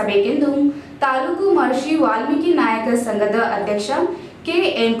ಒದಗಿಸಬೇಕೆಂದು ತಾಲೂಕು ಮಹರ್ಷಿ ವಾಲ್ಮೀಕಿ ನಾಯಕ ಸಂಘದ ಅಧ್ಯಕ್ಷ ಕೆ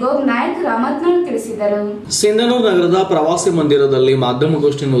ಎನ್ಕೋಬ್ ನಾಯಕ್ ರಾಮತ್ನಾಳ್ ತಿಳಿಸಿದರು. ಸಿಂಧನೂರು ನಗರದ ಪ್ರವಾಸಿ ಮಂದಿರದಲ್ಲಿ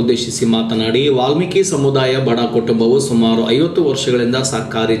ಮಾಧ್ಯಮಗೋಷ್ಠಿಯನ್ನು ಉದ್ದೇಶಿಸಿ ಮಾತನಾಡಿ, ವಾಲ್ಮೀಕಿ ಸಮುದಾಯ ಬಡ ಕುಟುಂಬವು ಸುಮಾರು 50 ವರ್ಷಗಳಿಂದ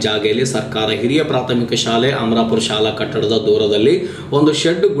ಸರ್ಕಾರಿ ಜಾಗೆಯಲ್ಲಿ ಸರ್ಕಾರ ಹಿರಿಯ ಪ್ರಾಥಮಿಕ ಶಾಲೆ ಅಮರಾಪುರ ಶಾಲಾ ಕಟ್ಟಡದ ದೂರದಲ್ಲಿ ಒಂದು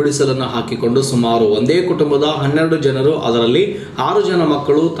ಶೆಡ್ ಗುಡಿಸಲನ್ನು ಹಾಕಿಕೊಂಡು ಸುಮಾರು ಒಂದೇ ಕುಟುಂಬದ 12 ಜನರು, ಅದರಲ್ಲಿ 6 ಜನ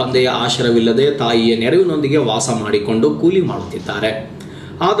ಮಕ್ಕಳು ತಂದೆಯ ಆಶ್ರಯವಿಲ್ಲದೆ ತಾಯಿಯ ನೆರವಿನೊಂದಿಗೆ ವಾಸ ಮಾಡಿಕೊಂಡು ಕೂಲಿ ಮಾಡುತ್ತಿದ್ದಾರೆ.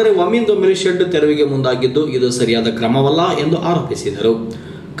 ಆದರೆ ಒಮ್ಮಿಂದೊಮ್ಮೆಲೆ ಶೆಡ್ ತೆರವಿಗೆ ಮುಂದಾಗಿದ್ದು ಇದು ಸರಿಯಾದ ಕ್ರಮವಲ್ಲ ಎಂದು ಆರೋಪಿಸಿದರು.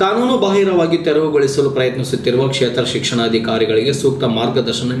 ಕಾನೂನು ಬಾಹಿರವಾಗಿ ತೆರವುಗೊಳಿಸಲು ಪ್ರಯತ್ನಿಸುತ್ತಿರುವ ಕ್ಷೇತ್ರ ಶಿಕ್ಷಣಾಧಿಕಾರಿಗಳಿಗೆ ಸೂಕ್ತ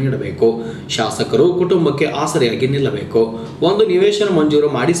ಮಾರ್ಗದರ್ಶನ ನೀಡಬೇಕು. ಶಾಸಕರು ಕುಟುಂಬಕ್ಕೆ ಆಸರೆಯಾಗಿ ನಿಲ್ಲಬೇಕು. ಒಂದು ನಿವೇಶನ ಮಂಜೂರು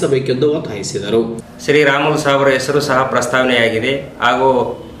ಮಾಡಿಸಬೇಕೆಂದು ಒತ್ತಾಯಿಸಿದರು. ಶ್ರೀರಾಮುಲು ಸಾಹೇಬರ ಹೆಸರು ಸಹ ಪ್ರಸ್ತಾವನೆಯಾಗಿದೆ ಹಾಗೂ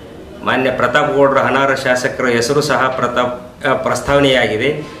ಮಾನ್ಯ ಪ್ರತಾಪ್ ಗೌಡರ ಅನರ್ಹ ಶಾಸಕರ ಹೆಸರು ಸಹ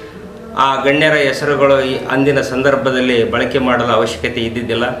ಪ್ರಸ್ತಾವನೆಯಾಗಿದೆ. ಆ ಗಣ್ಯರ ಹೆಸರುಗಳು ಈ ಅಂದಿನ ಸಂದರ್ಭದಲ್ಲಿ ಬಳಕೆ ಮಾಡಲು ಅವಶ್ಯಕತೆ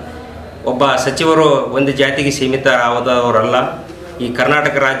ಇದ್ದಿದ್ದಿಲ್ಲ. ಒಬ್ಬ ಸಚಿವರು ಒಂದು ಜಾತಿಗೆ ಸೀಮಿತರಾದವರಲ್ಲ. ಈ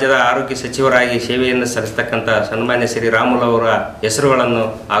ಕರ್ನಾಟಕ ರಾಜ್ಯದ ಆರೋಗ್ಯ ಸಚಿವರಾಗಿ ಸೇವೆಯನ್ನು ಸಲ್ಲಿಸ್ತಕ್ಕಂಥ ಸನ್ಮಾನ್ಯ ಶ್ರೀರಾಮುಲು ಅವರ ಹೆಸರುಗಳನ್ನು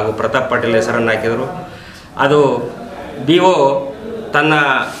ಹಾಗೂ ಪ್ರತಾಪ್ ಪಾಟೀಲ್ ಹೆಸರನ್ನು ಹಾಕಿದರು. ಅದು BO ತನ್ನ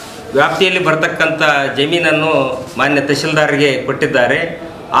ವ್ಯಾಪ್ತಿಯಲ್ಲಿ ಬರ್ತಕ್ಕಂಥ ಜಮೀನನ್ನು ಮಾನ್ಯ ತಹಶೀಲ್ದಾರ್ಗೆ ಕೊಟ್ಟಿದ್ದಾರೆ.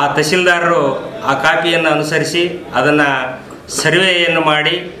 ಆ ತಹಶೀಲ್ದಾರರು ಆ ಕಾಪಿಯನ್ನು ಅನುಸರಿಸಿ ಅದನ್ನು ಸರ್ವೆಯನ್ನು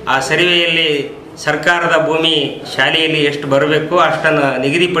ಮಾಡಿ ಆ ಸರ್ವೆಯಲ್ಲಿ ಸರ್ಕಾರದ ಭೂಮಿ ಶಾಲೆಯಲ್ಲಿ ಎಷ್ಟು ಬರಬೇಕು ಅಷ್ಟನ್ನು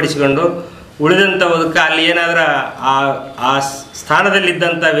ನಿಗದಿಪಡಿಸಿಕೊಂಡು ಉಳಿದಂಥವದಕ್ಕೆ ಅಲ್ಲಿ ಏನಾದರೂ ಆ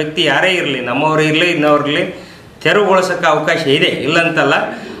ಸ್ಥಾನದಲ್ಲಿದ್ದಂಥ ವ್ಯಕ್ತಿ ಯಾರೇ ಇರಲಿ, ನಮ್ಮವರು ಇರಲಿ ಇನ್ನವ್ರಿರಲಿ, ತೆರವುಗೊಳಿಸೋಕ್ಕೆ ಅವಕಾಶ ಇದೆ, ಇಲ್ಲಂತಲ್ಲ.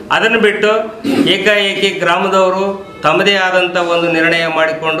 ಅದನ್ನು ಬಿಟ್ಟು ಏಕಾಏಕಿ ಗ್ರಾಮದವರು ತಮ್ಮದೇ ಆದಂಥ ಒಂದು ನಿರ್ಣಯ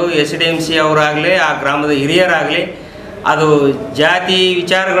ಮಾಡಿಕೊಂಡು SDMC ಅವರಾಗಲಿ ಆ ಗ್ರಾಮದ ಹಿರಿಯರಾಗಲಿ ಅದು ಜಾತಿ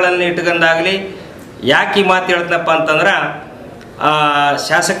ವಿಚಾರಗಳನ್ನು ಇಟ್ಕೊಂಡಾಗಲಿ ಯಾಕೆ ಈ ಮಾತು ಹೇಳ್ತನಪ್ಪ ಅಂತಂದ್ರೆ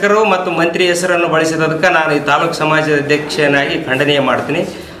ಶಾಸಕರು ಮತ್ತು ಮಂತ್ರಿ ಹೆಸರನ್ನು ಬಳಸಿರೋದಕ್ಕೆ ನಾನು ಈ ತಾಲೂಕು ಸಮಾಜದ ಅಧ್ಯಕ್ಷನಾಗಿ ಖಂಡನೆ ಮಾಡ್ತೀನಿ.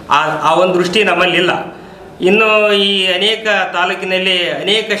 ಆ ಒಂದು ದೃಷ್ಟಿ ನಮ್ಮಲ್ಲಿಲ್ಲ. ಇನ್ನು ಈ ಅನೇಕ ತಾಲೂಕಿನಲ್ಲಿ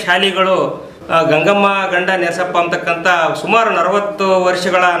ಅನೇಕ ಶಾಲೆಗಳು ಗಂಗಮ್ಮ ಗಂಡ ನೆಸಪ್ಪ ಅಂತಕ್ಕಂಥ ಸುಮಾರು 40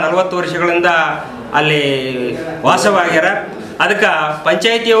 ವರ್ಷಗಳಿಂದ ಅಲ್ಲಿ ವಾಸವಾಗ್ಯಾರ. ಅದಕ್ಕೆ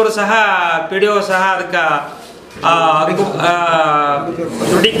ಪಂಚಾಯಿತಿಯವರು ಸಹ PDO ಸಹ ಅದಕ್ಕೆ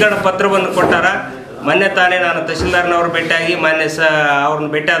ದೃಢೀಕರಣ ಪತ್ರವನ್ನು ಕೊಟ್ಟಾರ. ಮೊನ್ನೆ ತಾನೇ ನಾನು ತಹಶೀಲ್ದಾರ್ನವ್ರು ಭೇಟಿಯಾಗಿ ಅವ್ರನ್ನ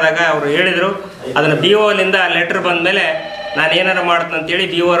ಭೇಟಿಯಾದಾಗ ಅವರು ಹೇಳಿದರು ಅದನ್ನು BOಲಿಂದ ಲೆಟ್ರ್ ಬಂದ ಮೇಲೆ ನಾನು ಏನಾರು ಮಾಡ್ತೀನಿ ಅಂತೇಳಿ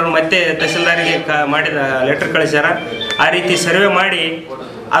BO ಅವ್ರನ್ನ ಮತ್ತೆ ತಹಶೀಲ್ದಾರಿಗೆ ಮಾಡಿದ ಲೆಟ್ರ್ ಕಳಿಸ್ಯಾರ. ಆ ರೀತಿ ಸರ್ವೆ ಮಾಡಿ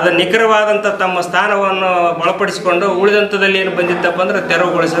ಅದು ನಿಖರವಾದಂಥ ತಮ್ಮ ಸ್ಥಾನವನ್ನು ಒಳಪಡಿಸಿಕೊಂಡು ಉಳಿದಂಥದಲ್ಲಿ ಏನು ಬಂದಿತ್ತಪ್ಪ ಅಂದ್ರೆ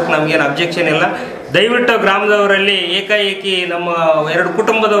ತೆರವುಗೊಳಿಸೋಕೆ ನಮಗೇನು ಅಬ್ಜೆಕ್ಷನ್ ಇಲ್ಲ. ದಯವಿಟ್ಟು ಗ್ರಾಮದವರಲ್ಲಿ ಏಕಾಏಕಿ ನಮ್ಮ 2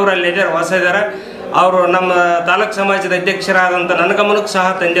 ಕುಟುಂಬದವರಲ್ಲಿ ವಾಸ ಇದ್ದಾರೆ. ಅವರು ನಮ್ಮ ತಾಲೂಕು ಸಮಾಜದ ಅಧ್ಯಕ್ಷರಾದಂಥ ನನ್ನ ಗಮನಕ್ಕೂ ಸಹ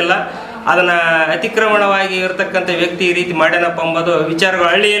ತಂದಿಲ್ಲ. ಅದನ್ನು ಅತಿಕ್ರಮಣವಾಗಿ ಇರತಕ್ಕಂಥ ವ್ಯಕ್ತಿ ಈ ರೀತಿ ಮಾಡ್ಯಾನಪ್ಪ ಎಂಬುದು ವಿಚಾರಗಳು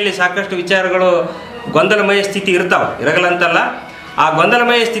ಹಳ್ಳಿಯಲ್ಲಿ ಸಾಕಷ್ಟು ವಿಚಾರಗಳು ಗೊಂದಲಮಯ ಸ್ಥಿತಿ ಇರ್ತಾವೆ, ಇರಗಲ್ಲಂತಲ್ಲ. ಆ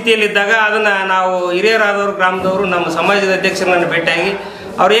ಗೊಂದಲಮಯ ಸ್ಥಿತಿಯಲ್ಲಿದ್ದಾಗ ಅದನ್ನು ನಾವು ಹಿರಿಯರಾದವರು ಗ್ರಾಮದವರು ನಮ್ಮ ಸಮಾಜದ ಅಧ್ಯಕ್ಷರನ್ನು ಭೇಟಿಯಾಗಿ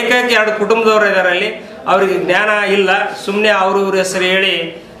ಅವ್ರು ಏಕಾಏಕಿ 2 ಕುಟುಂಬದವರು ಇದ್ದಾರೆ, ಅಲ್ಲಿ ಅವರಿಗೆ ಜ್ಞಾನ ಇಲ್ಲ, ಸುಮ್ಮನೆ ಇವ್ರ ಹೆಸರು ಹೇಳಿ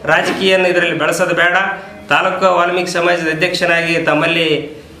ರಾಜಕೀಯನ ಇದರಲ್ಲಿ ಬೆಳೆಸೋದು ಬೇಡ. ತಾಲೂಕು ವಾಲ್ಮೀಕಿ ಸಮಾಜದ ಅಧ್ಯಕ್ಷನಾಗಿ ತಮ್ಮಲ್ಲಿ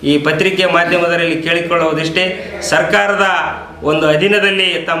ಈ ಪತ್ರಿಕೆ ಮಾಧ್ಯಮದಲ್ಲಿ ಕೇಳಿಕೊಳ್ಳುವುದಿಷ್ಟೇ, ಸರ್ಕಾರದ ಒಂದು ಅಧೀನದಲ್ಲಿ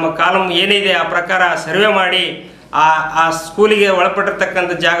ತಮ್ಮ ಕಾಲಂ ಏನಿದೆ ಆ ಪ್ರಕಾರ ಸರ್ವೆ ಮಾಡಿ ಆ ಸ್ಕೂಲಿಗೆ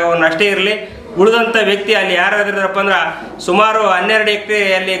ಒಳಪಟ್ಟಿರ್ತಕ್ಕಂಥ ಜಾಗವನ್ನು ಅಷ್ಟೇ ಇರಲಿ. ಉಳಿದಂಥ ವ್ಯಕ್ತಿ ಅಲ್ಲಿ ಯಾರಾದ್ರಪ್ಪ ಅಂದ್ರೆ ಸುಮಾರು 12 ಎಕರೆ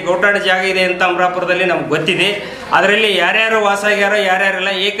ಅಲ್ಲಿ ಗೌಟಾಣ ಜಾಗ ಇದೆ ಅಂತ ಅಮರಾಪುರದಲ್ಲಿ ನಮ್ಗೆ ಗೊತ್ತಿದೆ. ಅದರಲ್ಲಿ ಯಾರ್ಯಾರು ವಾಸ ಆಗ್ಯಾರೋ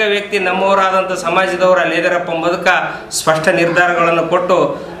ಯಾರ್ಯಾರಿಲ್ಲ, ಏಕ ವ್ಯಕ್ತಿ ನಮ್ಮವರಾದಂಥ ಸಮಾಜದವರು ಅಲ್ಲಿ ಇದಾರಪ್ಪ ಎಂಬುದಕ್ಕೆ ಸ್ಪಷ್ಟ ನಿರ್ಧಾರಗಳನ್ನು ಕೊಟ್ಟು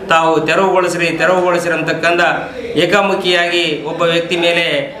ತಾವು ತೆರವುಗೊಳಿಸಿರಿ ಅಂತಕ್ಕಂಥ ಏಕಾಮುಖಿಯಾಗಿ ಒಬ್ಬ ವ್ಯಕ್ತಿ ಮೇಲೆ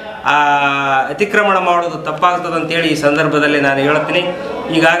ಅತಿಕ್ರಮಣ ಮಾಡೋದು ತಪ್ಪಾಗ್ತದೆ ಅಂತೇಳಿ ಈ ಸಂದರ್ಭದಲ್ಲಿ ನಾನು ಹೇಳ್ತೀನಿ.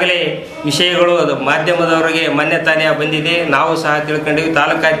 ಈಗಾಗಲೇ ವಿಷಯಗಳು ಅದು ಮಾಧ್ಯಮದವರಿಗೆ ಮೊನ್ನೆ ತಾನೇ ಬಂದಿದೆ, ನಾವು ಸಹ ತಿಳ್ಕೊಂಡಿವಿ.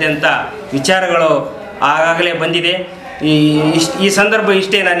 ತಾಲೂಕಾದ್ಯಂತ ವಿಚಾರಗಳು ಆಗಾಗಲೇ ಬಂದಿದೆ. ಈ ಸಂದರ್ಭ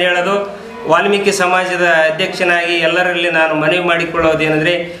ಇಷ್ಟೇ ನಾನು ಹೇಳೋದು. ವಾಲ್ಮೀಕಿ ಸಮಾಜದ ಅಧ್ಯಕ್ಷನಾಗಿ ಎಲ್ಲರಲ್ಲಿ ನಾನು ಮನವಿ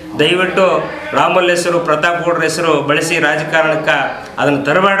ಮಾಡಿಕೊಳ್ಳೋದೇನೆಂದರೆ, ದಯವಿಟ್ಟು ರಾಮುಲ್ ಹೆಸರು, ಪ್ರತಾಪ್ ಗೌಡ್ರ ಹೆಸರು ಬಳಸಿ ರಾಜಕಾರಣಕ್ಕೆ ಅದನ್ನು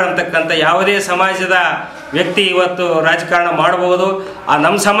ತರಬೇಡ ಅಂತಕ್ಕಂಥ ಯಾವುದೇ ಸಮಾಜದ ವ್ಯಕ್ತಿ ಇವತ್ತು ರಾಜಕಾರಣ ಮಾಡಬಹುದು.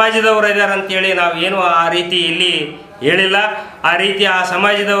 ನಮ್ಮ ಸಮಾಜದವರು ಇದ್ದಾರೆ ಅಂತೇಳಿ ನಾವು ಏನು ಆ ರೀತಿ ಇಲ್ಲಿ ಹೇಳಿಲ್ಲ. ಆ ರೀತಿ ಆ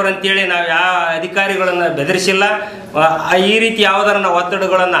ಸಮಾಜದವರು ಅಂತೇಳಿ ನಾವು ಯಾವ ಅಧಿಕಾರಿಗಳನ್ನು ಬೆದರಿಸಿಲ್ಲ. ಈ ರೀತಿ ಯಾವುದರ ನಾವು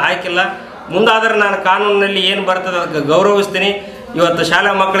ಒತ್ತಡಗಳನ್ನು ಹಾಕಿಲ್ಲ. ಮುಂದಾದರೆ ನಾನು ಕಾನೂನಿನಲ್ಲಿ ಏನು ಬರ್ತದೆ ಅದಕ್ಕೆ ಗೌರವಿಸ್ತೀನಿ. ಇವತ್ತು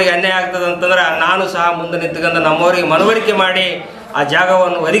ಶಾಲಾ ಮಕ್ಕಳಿಗೆ ಅನ್ಯಾಯ ಆಗ್ತದೆ ಅಂತಂದ್ರೆ ನಾನು ಸಹ ಮುಂದೆ ನಿಂತ್ಕೊಂಡು ನಮ್ಮವರಿಗೆ ಮನವರಿಕೆ ಮಾಡಿ ಆ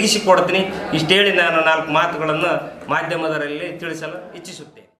ಜಾಗವನ್ನು ಒದಗಿಸಿ ಕೊಡ್ತೀನಿ. ಇಷ್ಟೇಳಿ ನಾನು 4 ಮಾತುಗಳನ್ನು ಮಾಧ್ಯಮದರಲ್ಲಿ ತಿಳಿಸಲು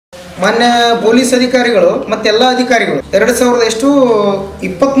ಇಚ್ಛಿಸುತ್ತೇನೆ. ಮಾನ್ಯ ಪೊಲೀಸ್ ಅಧಿಕಾರಿಗಳು ಮತ್ತೆಲ್ಲ ಅಧಿಕಾರಿಗಳು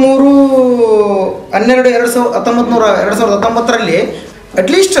 2019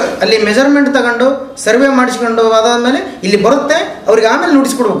 ಅಟ್ಲೀಸ್ಟ್ ಅಲ್ಲಿ ಮೆಜರ್ಮೆಂಟ್ ತಗೊಂಡು ಸರ್ವೆ ಮಾಡಿಸ್ಕೊಂಡು ಅದಾದ್ಮೇಲೆ ಇಲ್ಲಿ ಬರುತ್ತೆ ಅವ್ರಿಗೆ ಆಮೇಲೆ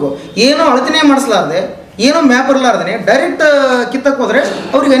ನೋಟಿಸ್ ಕೊಡಬೇಕು. ಏನೋ ಅಳತನೆ ಮಾಡಿಸ್ಲಾರ್ದೆ, ಏನೋ ಮ್ಯಾಪ್ ಇರಲಾರ್ದೇ ಡೈರೆಕ್ಟ್ ಕಿತ್ತಕ್ಕೆ ಹೋದ್ರೆ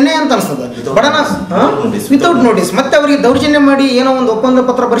ಅವ್ರಿಗೆ ಅನ್ಯಾಯ ಅಂತ ಅನ್ಸ್ತದೆ. ಬಡನ ವಿತೌಟ್ ನೋಟಿಸ್ ಮತ್ತೆ ಅವ್ರಿಗೆ ದೌರ್ಜನ್ಯ ಮಾಡಿ ಏನೋ ಒಂದು ಒಪ್ಪಂದ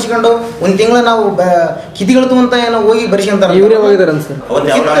ಪತ್ರ ಬರ್ಸ್ಕೊಂಡು ಒಂದು ತಿಂಗಳ ನಾವು ಕಿದಿಗಳು ಅಂತ ಏನೋ ಹೋಗಿ ಬರ್ಸ್ಕೊಂತಾರೆ.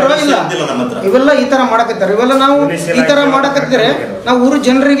 ಇವೆಲ್ಲ ಈ ತರ ಮಾಡಕತ್ತಾರೆ. ಇವೆಲ್ಲ ನಾವು ಈ ತರ ಮಾಡಕತ್ತಿದ್ರೆ ನಾವು ಊರು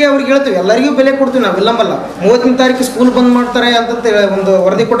ಜನರಿಗೆ ಅವ್ರಿಗೆ ಹೇಳ್ತೀವಿ, ಎಲ್ಲರಿಗೂ ಬೆಲೆ ಕೊಡ್ತೀವಿ. ನಾವು ಇಲ್ಲಂಬಲ್ಲ 30ನೇ ತಾರೀಕು ಸ್ಕೂಲ್ ಬಂದ್ ಮಾಡ್ತಾರೆ ಅಂತ ಒಂದು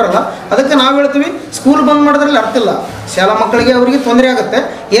ವರದಿ ಕೊಟ್ರಲ್ಲ, ಅದಕ್ಕೆ ನಾವು ಹೇಳ್ತೀವಿ ಸ್ಕೂಲ್ ಬಂದ್ ಮಾಡೋದ್ರಲ್ಲಿ ಅರ್ಥ ಇಲ್ಲ. ಶಾಲಾ ಮಕ್ಕಳಿಗೆ ಅವರಿಗೆ ತೊಂದರೆ ಆಗುತ್ತೆ.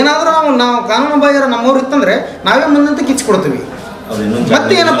 ಏನಾದರೂ ನಾವು ಕಾನೂನು ಬಾಹಿರ ನಮ್ಮವ್ರು ಇತ್ತಂದ್ರೆ ನಾವೇ ಮುಂದಂತ ಕಿಚ್ಕೊಡ್ತೀವಿ.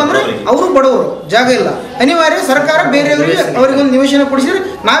 ಮತ್ತೆ ಏನಪ್ಪ ಅಂದ್ರೆ ಅವರು ಬಡವರು, ಜಾಗ ಇಲ್ಲ, ಅನಿವಾರ್ಯ ಸರ್ಕಾರ ಬೇರೆಯವರಿಗೆ ಅವರಿಗೊಂದು ನಿವೇಶನ ಕೊಡಿಸಿದ್ರೆ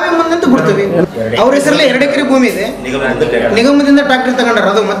ನಾವೇ ಮುಂದಂತ ಬಿಡ್ತೀವಿ. ಅವ್ರ ಹೆಸರಲ್ಲಿ 2 ಎಕರೆ ಭೂಮಿ ಇದೆ, ನಿಗಮದಿಂದ ಟ್ರಾಕ್ಟರ್ ತಗೊಂಡ್ರ.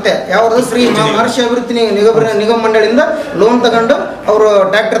 ಅದು ಮತ್ತೆ ಯಾವ್ದು ಶ್ರೀ ಮಹರ್ಷಿ ಅಭಿವೃದ್ಧಿ ನಿಗಮ ಮಂಡಳಿಯಿಂದ ಲೋನ್ ತಗೊಂಡು ಅವರು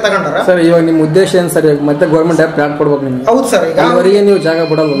ಟ್ರಾಕ್ಟರ್ ತಗೊಂಡಾರ. ಸರ್ ಇವಾಗ ನಿಮ್ಮ ಉದ್ದೇಶ ಏನು ಸರ್? ಮತ್ತೆ ಗೌರ್ಮೆಂಟ್ ಪ್ಲಾಟ್ ಕೊಡ್ಬೇಕು ನಿಮ್ಗೆ? ಹೌದು ಸರ್. ಈಗ ನೀವು ಜಾಗ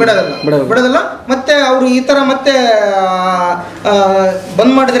ಬಿಡೋದಿಲ್ಲ. ಮತ್ತೆ ಅವರು ಈ ತರ ಮತ್ತೆ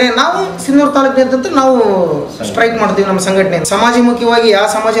ಬಂದ್ ಮಾಡಿದ್ರೆ ನಾವು ಸಿಂಧನೂರು ತಾಲೂಕಿನಂತ ನಾವು ಸ್ಟ್ರೈಕ್ ಮಾಡ್ತೀವಿ. ನಮ್ಮ ಸಂಘಟನೆ ಸಮಾಜಮುಖಿಯಾಗಿ ಯಾವ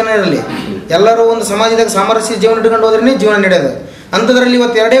ಸಮಾಜನೇ ಇರಲಿ, ಎಲ್ಲರೂ ಒಂದು ಸಮಾಜದಾಗ ಸಾಮರಸ್ಯ ಜೀವನ ಇಟ್ಕೊಂಡು ಹೋದ್ರೇ ಜೀವನ ನಡೆಯೋದು. ಅಂಥದ್ರಲ್ಲಿ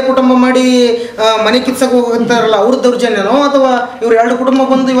ಇವತ್ತು 2 ಕುಟುಂಬ ಮಾಡಿ ಮನೆ ಕಿತ್ಸಕ್ಕೆ ಹೋಗ್ತಾರಲ್ಲ, ಅವ್ರ ದೌರ್ಜನ್ಯನೋ ಅಥವಾ ಇವ್ರು 2 ಕುಟುಂಬ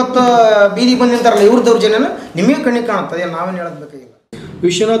ಬಂದು ಇವತ್ತು ಬೀದಿ ಬಂದು ನಿಂತಾರಲ್ಲ, ಇವ್ರ ದೌರ್ಜನ್ಯನೋ ನಿಮಗೆ ಕಣ್ಣಿಗೆ ಕಾಣುತ್ತದೆ. ನಾವೇನು ಹೇಳಬೇಕಾಗಿಲ್ಲ.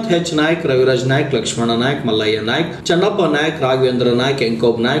 ವಿಶ್ವನಾಥ್ ಹೆಚ್ ನಾಯ್ಕ್, ರವಿರಾಜ್ ನಾಯ್ಕ್, ಲಕ್ಷ್ಮಣ ನಾಯ್ಕ್, ಮಲ್ಲಯ್ಯ ನಾಯ್ಕ್, ಚನ್ನಪ್ಪ ನಾಯ್ಕ್, ರಾಘವೇಂದ್ರ ನಾಯ್ಕ್,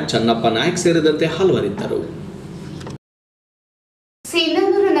 ಎಂಕೋಬ್ ನಾಯ್ಕ್, ಚನ್ನಪ್ಪ ನಾಯ್ಕ್ ಸೇರಿದಂತೆ ಹಲವರಿದ್ದರು.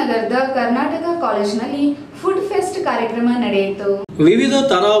 ಸಿಂಧನೂರು ನಗರದ ಕರ್ನಾಟಕ ಕಾಲೇಜಿನಲ್ಲಿ ಫುಡ್ ಫೆಸ್ಟ್ ಕಾರ್ಯಕ್ರಮ ನಡೆಯಿತು. ವಿವಿಧ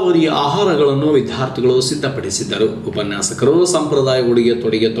ತರಾವರಿಯ ಆಹಾರಗಳನ್ನು ವಿದ್ಯಾರ್ಥಿಗಳು ಸಿದ್ಧಪಡಿಸಿದ್ದರು. ಉಪನ್ಯಾಸಕರು ಸಂಪ್ರದಾಯ ಉಡುಗೆ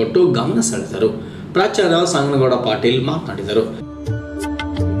ತೊಡುಗೆ ತೊಟ್ಟು ಗಮನ ಸೆಳೆದರು. ಪ್ರಾಚಾರ್ಯ ಸಂಗನಗೌಡ ಪಾಟೀಲ್ ಮಾತನಾಡಿದರು.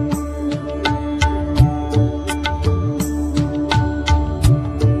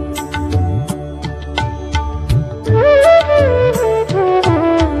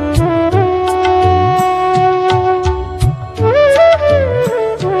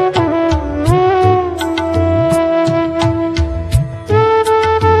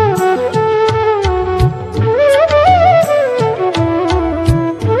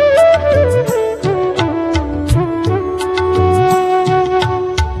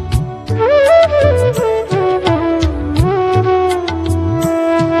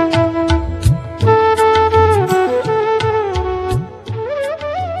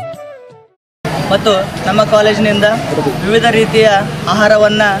 ಮತ್ತು ನಮ್ಮ ಕಾಲೇಜಿನಿಂದ ವಿವಿಧ ರೀತಿಯ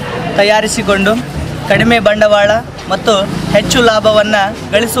ಆಹಾರವನ್ನು ತಯಾರಿಸಿಕೊಂಡು ಕಡಿಮೆ ಬಂಡವಾಳ ಮತ್ತು ಹೆಚ್ಚು ಲಾಭವನ್ನು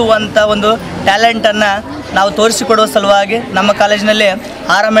ಗಳಿಸುವಂಥ ಒಂದು ಟ್ಯಾಲೆಂಟನ್ನು ನಾವು ತೋರಿಸಿಕೊಡುವ ಸಲುವಾಗಿ ನಮ್ಮ ಕಾಲೇಜಿನಲ್ಲಿ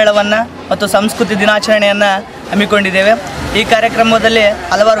ಆಹಾರ ಮೇಳವನ್ನು ಮತ್ತು ಸಂಸ್ಕೃತಿ ದಿನಾಚರಣೆಯನ್ನು ಹಮ್ಮಿಕೊಂಡಿದ್ದೇವೆ. ಈ ಕಾರ್ಯಕ್ರಮದಲ್ಲಿ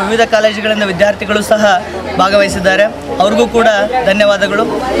ಹಲವಾರು ವಿವಿಧ ಕಾಲೇಜುಗಳಿಂದ ವಿದ್ಯಾರ್ಥಿಗಳು ಸಹ ಭಾಗವಹಿಸಿದ್ದಾರೆ. ಅವ್ರಿಗೂ ಕೂಡ ಧನ್ಯವಾದಗಳು.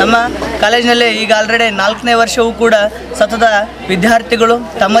 ನಮ್ಮ ಕಾಲೇಜಿನಲ್ಲಿ ಈಗ ಆಲ್ರೆಡಿ 4ನೇ ವರ್ಷವೂ ಕೂಡ ಸತತ ವಿದ್ಯಾರ್ಥಿಗಳು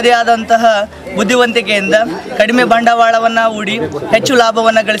ತಮ್ಮದೇ ಆದಂತಹ ಬುದ್ಧಿವಂತಿಕೆಯಿಂದ ಕಡಿಮೆ ಬಂಡವಾಳವನ್ನು ಹೂಡಿ ಹೆಚ್ಚು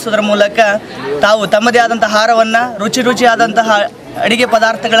ಲಾಭವನ್ನು ಗಳಿಸೋದ್ರ ಮೂಲಕ ತಾವು ತಮ್ಮದೇ ಆದಂತಹ ಆಹಾರವನ್ನು ರುಚಿಯಾದಂತಹ ಅಡಿಗೆ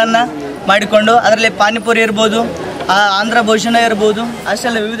ಪದಾರ್ಥಗಳನ್ನು ಮಾಡಿಕೊಂಡು ಅದರಲ್ಲಿ ಪಾನಿಪುರಿ ಇರ್ಬೋದು, ಆಂಧ್ರ ಭೋಜನ ಇರ್ಬೋದು,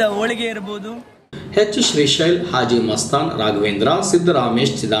 ಅಷ್ಟೆಲ್ಲ ವಿವಿಧ ಹೋಳಿಗೆ ಇರ್ಬೋದು. ಹೆಚ್ಚು ಶ್ರೀಶೈಲ್, ಹಾಜಿ ಮಸ್ತಾನ್, ರಾಘವೇಂದ್ರ,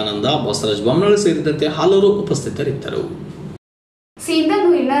 ಸಿದ್ದರಾಮೇಶ್, ಚಿದಾನಂದ, ಬಸವರಾಜ್ ಬೊಮ್ಮನಹಳ್ಳಿ ಸೇರಿದಂತೆ ಹಲವರು ಉಪಸ್ಥಿತರಿದ್ದರು.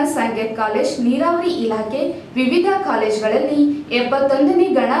 ಸಿಂಧನೂರಿನ ಸಂಗೀತ್ ಕಾಲೇಜ್, ನೀರಾವರಿ ಇಲಾಖೆ, ವಿವಿಧ ಕಾಲೇಜುಗಳಲ್ಲಿ 71ನೇ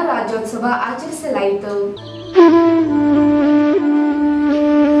ಗಣರಾಜ್ಯೋತ್ಸವ ಆಚರಿಸಲಾಯಿತು.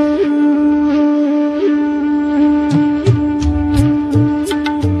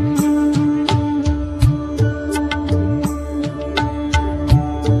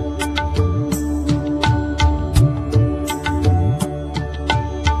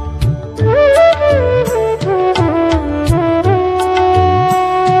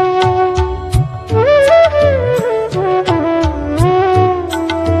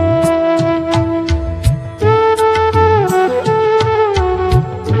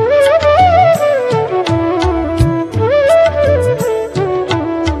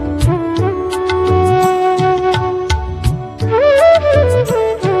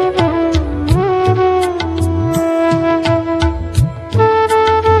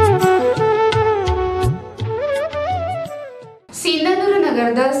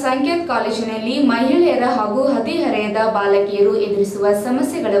 ನಗರದ ಸಂಕೇತ್ ಕಾಲೇಜಿನಲ್ಲಿ ಮಹಿಳೆಯರ ಹಾಗೂ ಹದಿಹರೆಯದ ಬಾಲಕಿಯರು ಎದುರಿಸುವ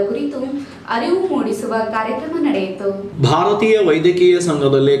ಸಮಸ್ಯೆಗಳ ಕುರಿತು ಅರಿವು ಮೂಡಿಸುವ ಕಾರ್ಯಕ್ರಮ ನಡೆಯಿತು. ಭಾರತೀಯ ವೈದ್ಯಕೀಯ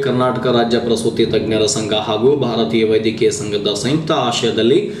ಸಂಘದಲ್ಲಿ ಕರ್ನಾಟಕ ರಾಜ್ಯ ಪ್ರಸೂತಿ ತಜ್ಞರ ಸಂಘ ಹಾಗೂ ಭಾರತೀಯ ವೈದ್ಯಕೀಯ ಸಂಘದ ಸಂಯುಕ್ತ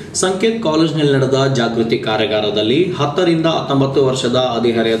ಆಶ್ರಯದಲ್ಲಿ ಸಂಕೇತ್ ಕಾಲೇಜಿನಲ್ಲಿ ನಡೆದ ಜಾಗೃತಿ ಕಾರ್ಯಾಗಾರದಲ್ಲಿ 10 ರಿಂದ 19 ವರ್ಷದ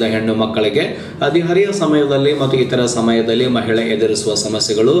ಹದಿಹರೆಯದ ಹೆಣ್ಣು ಮಕ್ಕಳಿಗೆ ಹದಿಹರೆಯ ಸಮಯದಲ್ಲಿ ಮತ್ತು ಇತರ ಸಮಯದಲ್ಲಿ ಮಹಿಳೆ ಎದುರಿಸುವ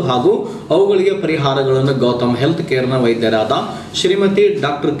ಸಮಸ್ಯೆಗಳು ಹಾಗೂ ಅವುಗಳಿಗೆ ಪರಿಹಾರಗಳನ್ನು Gautam health ಕೇರ್ನ ವೈದ್ಯರಾದ Shrimati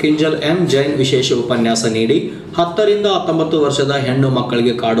doctor ಕಿಂಜಲ್ M Jain ವಿಶೇಷ ಉಪನ್ಯಾಸ ನೀಡಿ 10 ರಿಂದ 19 ವರ್ಷದ ಹೆಣ್ಣು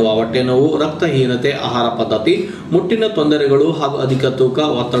ಮಕ್ಕಳಿಗೆ ಕಾಡುವ ಹೊಟ್ಟೆ ನೋವು, ರಕ್ತಹೀನತೆ, ಆಹಾರ ಪದ್ಧತಿ, ಮುಟ್ಟಿನ ತೊಂದರೆಗಳು ಹಾಗೂ ಅಧಿಕ ತೂಕ,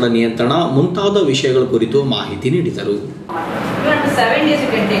 ಒತ್ತಡ ನಿಯಂತ್ರಣ ಮುಂತಾದ ವಿಷಯಗಳ ಕುರಿತು ಮಾಹಿತಿ ನೀಡಿದರು. 7 days you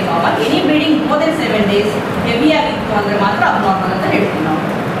can take normal. Any bleeding more than 7 days heavy ಆಗಿತ್ತು ಅಂದ್ರೆ ಮಾತ್ರ abnormal ಅಂತ ಹೇಳ್ತೀವಿ ನಾವು.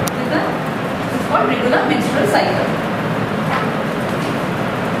 It's called regular menstrual cycle.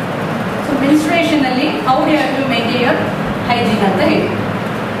 So menstruation ಅಲ್ಲಿ how do you have to maintain your hygiene ಅಂತ ಹೇಳಿ.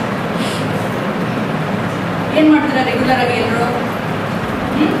 ಏನ್ ಮಾಡ್ತೀರಾ ರೆಗ್ಯುಲರ್ ಆಗಿ ಎಲ್ಲರೂ?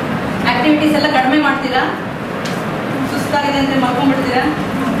 ಆಕ್ಟಿವಿಟೀಸ್ ಎಲ್ಲ ಕಡಿಮೆ ಮಾಡ್ತೀರಾ? ಸುಸ್ತಾಗಿದೆ ಅಂತ ಮಲ್ಕೊಂಡ್ಬಿಡ್ತೀರಾ?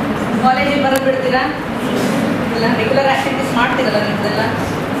 ಕಾಲೇಜಿಗೆ ಬರೋದು ಬಿಡ್ತೀರಾ? ಇಲ್ಲ ರೆಗ್ಯುಲರ್ ಆಕ್ಟಿವಿಟೀಸ್ ಮಾಡ್ತೀರಲ್ಲ ನಿಮ್ಮದೆಲ್ಲ.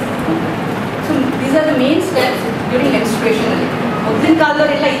 So these are the main steps during menstruation ಅಲ್ಲಿ. ಮೊದಲಿನ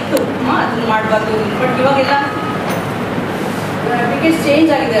ಕಾಲದವರೆಲ್ಲ ಇತ್ತು ಅದನ್ನ ಮಾಡಬಾರ್ದು, ಬಟ್ ಇವಾಗೆಲ್ಲ ಬಿಕಾಸ್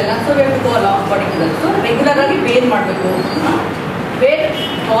ಚೇಂಜ್ ಆಗಿದೆ ಅಲ್ಲ. So we have to go along according to that. So regular ಆಗಿ ವೇರ್ ಮಾಡಬೇಕು. Wear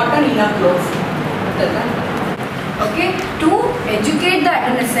cotton inner clothes. Okay, to educate the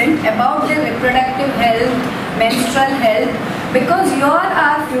adolescent about their reproductive health, menstrual health, because you are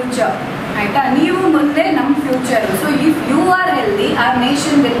our future. ಆಯಿತಾ, ನೀವು ಮುಂದೆ ನಮ್ಮ future. So if you are healthy R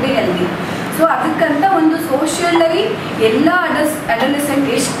nation will be healthy. So ಅದಕ್ಕಂತ ಒಂದು ಸೋಷಿಯಲಾಗಿ ಎಲ್ಲ adolescent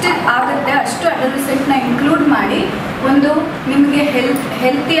ಎಷ್ಟು ಆಗುತ್ತೆ ಅಷ್ಟು ಅಡೋಲೆಸೆಂಟ್ನ ಇನ್ಕ್ಲೂಡ್ ಮಾಡಿ ಒಂದು ನಿಮಗೆ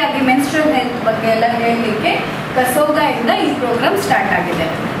ಹೆಲ್ತಿಯಾಗಿ ಮೆನ್ಸ್ಟ್ರಲ್ ಹೆಲ್ತ್ ಬಗ್ಗೆ ಎಲ್ಲ ಹೇಳಲಿಕ್ಕೆ ಕಸೋಗಾಯಿಂದ ಈ ಪ್ರೋಗ್ರಾಮ್ ಸ್ಟಾರ್ಟ್ ಆಗಿದೆ.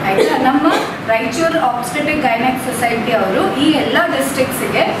 ಆಯಿತಾ, ನಮ್ಮ ರಾಯಚೂರು ಆಬ್ಸ್ಟೆಟಿಕ್ ಗೈನಕ್ ಸೊಸೈಟಿ ಅವರು ಈ ಎಲ್ಲ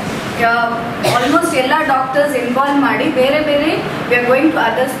ಡಿಸ್ಟ್ರಿಕ್ಟ್ಸಿಗೆ ಆಲ್ಮೋಸ್ಟ್ ಎಲ್ಲ ಡಾಕ್ಟರ್ಸ್ ಇನ್ವಾಲ್ವ್ ಮಾಡಿ ಬೇರೆ ಬೇರೆ we are going to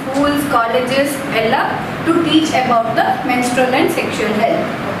other schools, colleges ಎಲ್ಲ to teach about the menstrual and sexual health.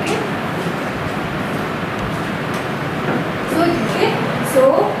 Okay, so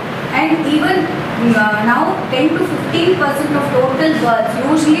and even now 10 to 15% of total births,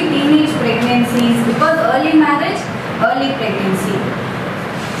 usually teenage pregnancies, because early marriage, early pregnancy.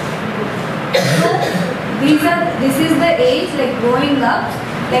 So this is the age like growing up,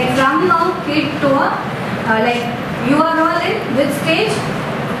 like from a kid to a like you are all in which stage?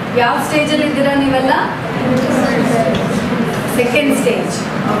 ಯಾವ ಸ್ಟೇಜಲ್ಲಿ ಇದ್ದೀರಾ ನೀವೆಲ್ಲ? Second stage.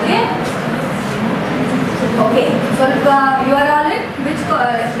 Okay okay, ಸ್ವಲ್ಪ you are all in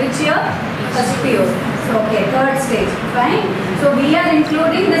which year? First PO. So okay, third stage. Fine. So we are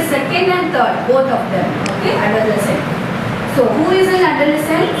including the second and third, both of them. Okay, adolescent. So who is an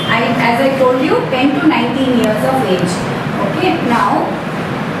adolescent? As I told you, 10 to 19 years of age. Okay, now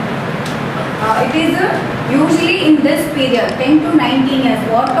it is usually in this period 10 to 19 years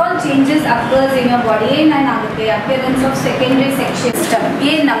what all changes occurs in your body. ಏನಾಗುತ್ತೆ? appearance of secondary sexual system.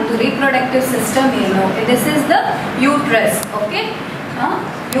 ಏನು ನಮ್ಮದು reproductive system ಏನು? This is the uterus. Okay,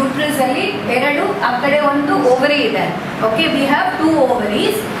 uterus ಅಲ್ಲಿ ಎರಡು, ಆ ಕಡೆ ಒಂದು ovary ಇದೆ. Okay, we have 2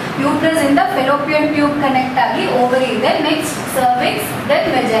 ovaries. Uterus ಇಂದ ಫೆಲೋಪಿಯನ್ ಟ್ಯೂಬ್ ಕನೆಕ್ಟ್ ಆಗಿ ಓವರಿ ಇದೆ. Next cervix, then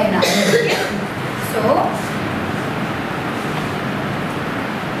vagina. So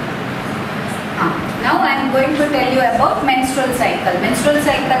now I am going to tell you about menstrual cycle. Menstrual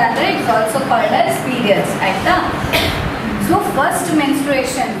cycle ಅಂದ್ರೆ it is also called as periods. ಆಯ್ತಾ? So first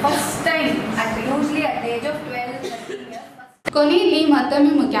menstruation, first time usually at the age of 12-13 years. ಕೊನೆಯಲ್ಲಿ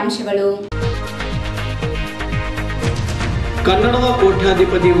ಮತ್ತೊಮ್ಮೆ ಮುಖ್ಯಾಂಶಗಳು. ಕನ್ನಡದ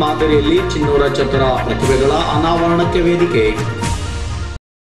ಕೋಟ್ಯಾಧಿಪತಿ ಮಾದರಿಯಲ್ಲಿ ಚಿನ್ನೂರ ಚತುರ ಪ್ರತಿಭೆಗಳ ಅನಾವರಣಕ್ಕೆ ವೇದಿಕೆ.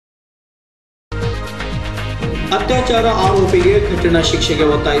 ಅತ್ಯಾಚಾರ ಆರೋಪಿಗೆ ಕಠಿಣ ಶಿಕ್ಷೆಗೆ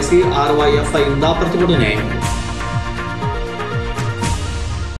ಒತ್ತಾಯಿಸಿ RYFI ಯಿಂದ ಪ್ರತಿಭಟನೆ.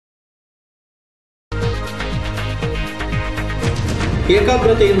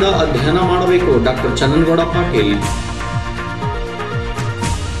 ಏಕಾಗ್ರತೆಯಿಂದ ಅಧ್ಯಯನ ಮಾಡಬೇಕು, ಡಾಕ್ಟರ್ ಚನ್ನನಗೌಡ ಪಾಟೀಲ್.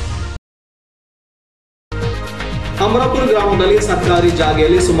 ಅಮರಾಪುರ ಗ್ರಾಮದಲ್ಲಿ ಸರ್ಕಾರಿ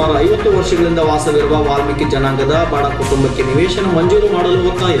ಜಾಗೆಯಲ್ಲಿ ಸುಮಾರು 50 ವರ್ಷಗಳಿಂದ ವಾಸವಿರುವ ವಾಲ್ಮೀಕಿ ಜನಾಂಗದ ಬಡ ಕುಟುಂಬಕ್ಕೆ ನಿವೇಶನ ಮಂಜೂರು ಮಾಡಲು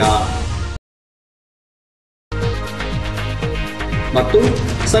ಒತ್ತಾಯ. ಮತ್ತು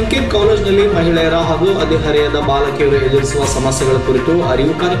ಸಂಕೇತ್ ಕಾಲೇಜಿನಲ್ಲಿ ಮಹಿಳೆಯರ ಹಾಗೂ ಹದಿಹರೆಯದ ಬಾಲಕಿಯರು ಎದುರಿಸುವ ಸಮಸ್ಯೆಗಳ ಕುರಿತು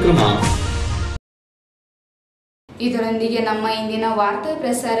ಅರಿವು ಕಾರ್ಯಕ್ರಮ. ಇದರೊಂದಿಗೆ ನಮ್ಮ ಇಂದಿನ ವಾರ್ತಾ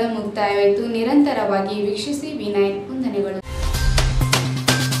ಪ್ರಸಾರ ಮುಕ್ತಾಯವಾಯಿತು. ನಿರಂತರವಾಗಿ ವೀಕ್ಷಿಸಿ. ವಿನಯ್ ವಂದನೆಗಳು.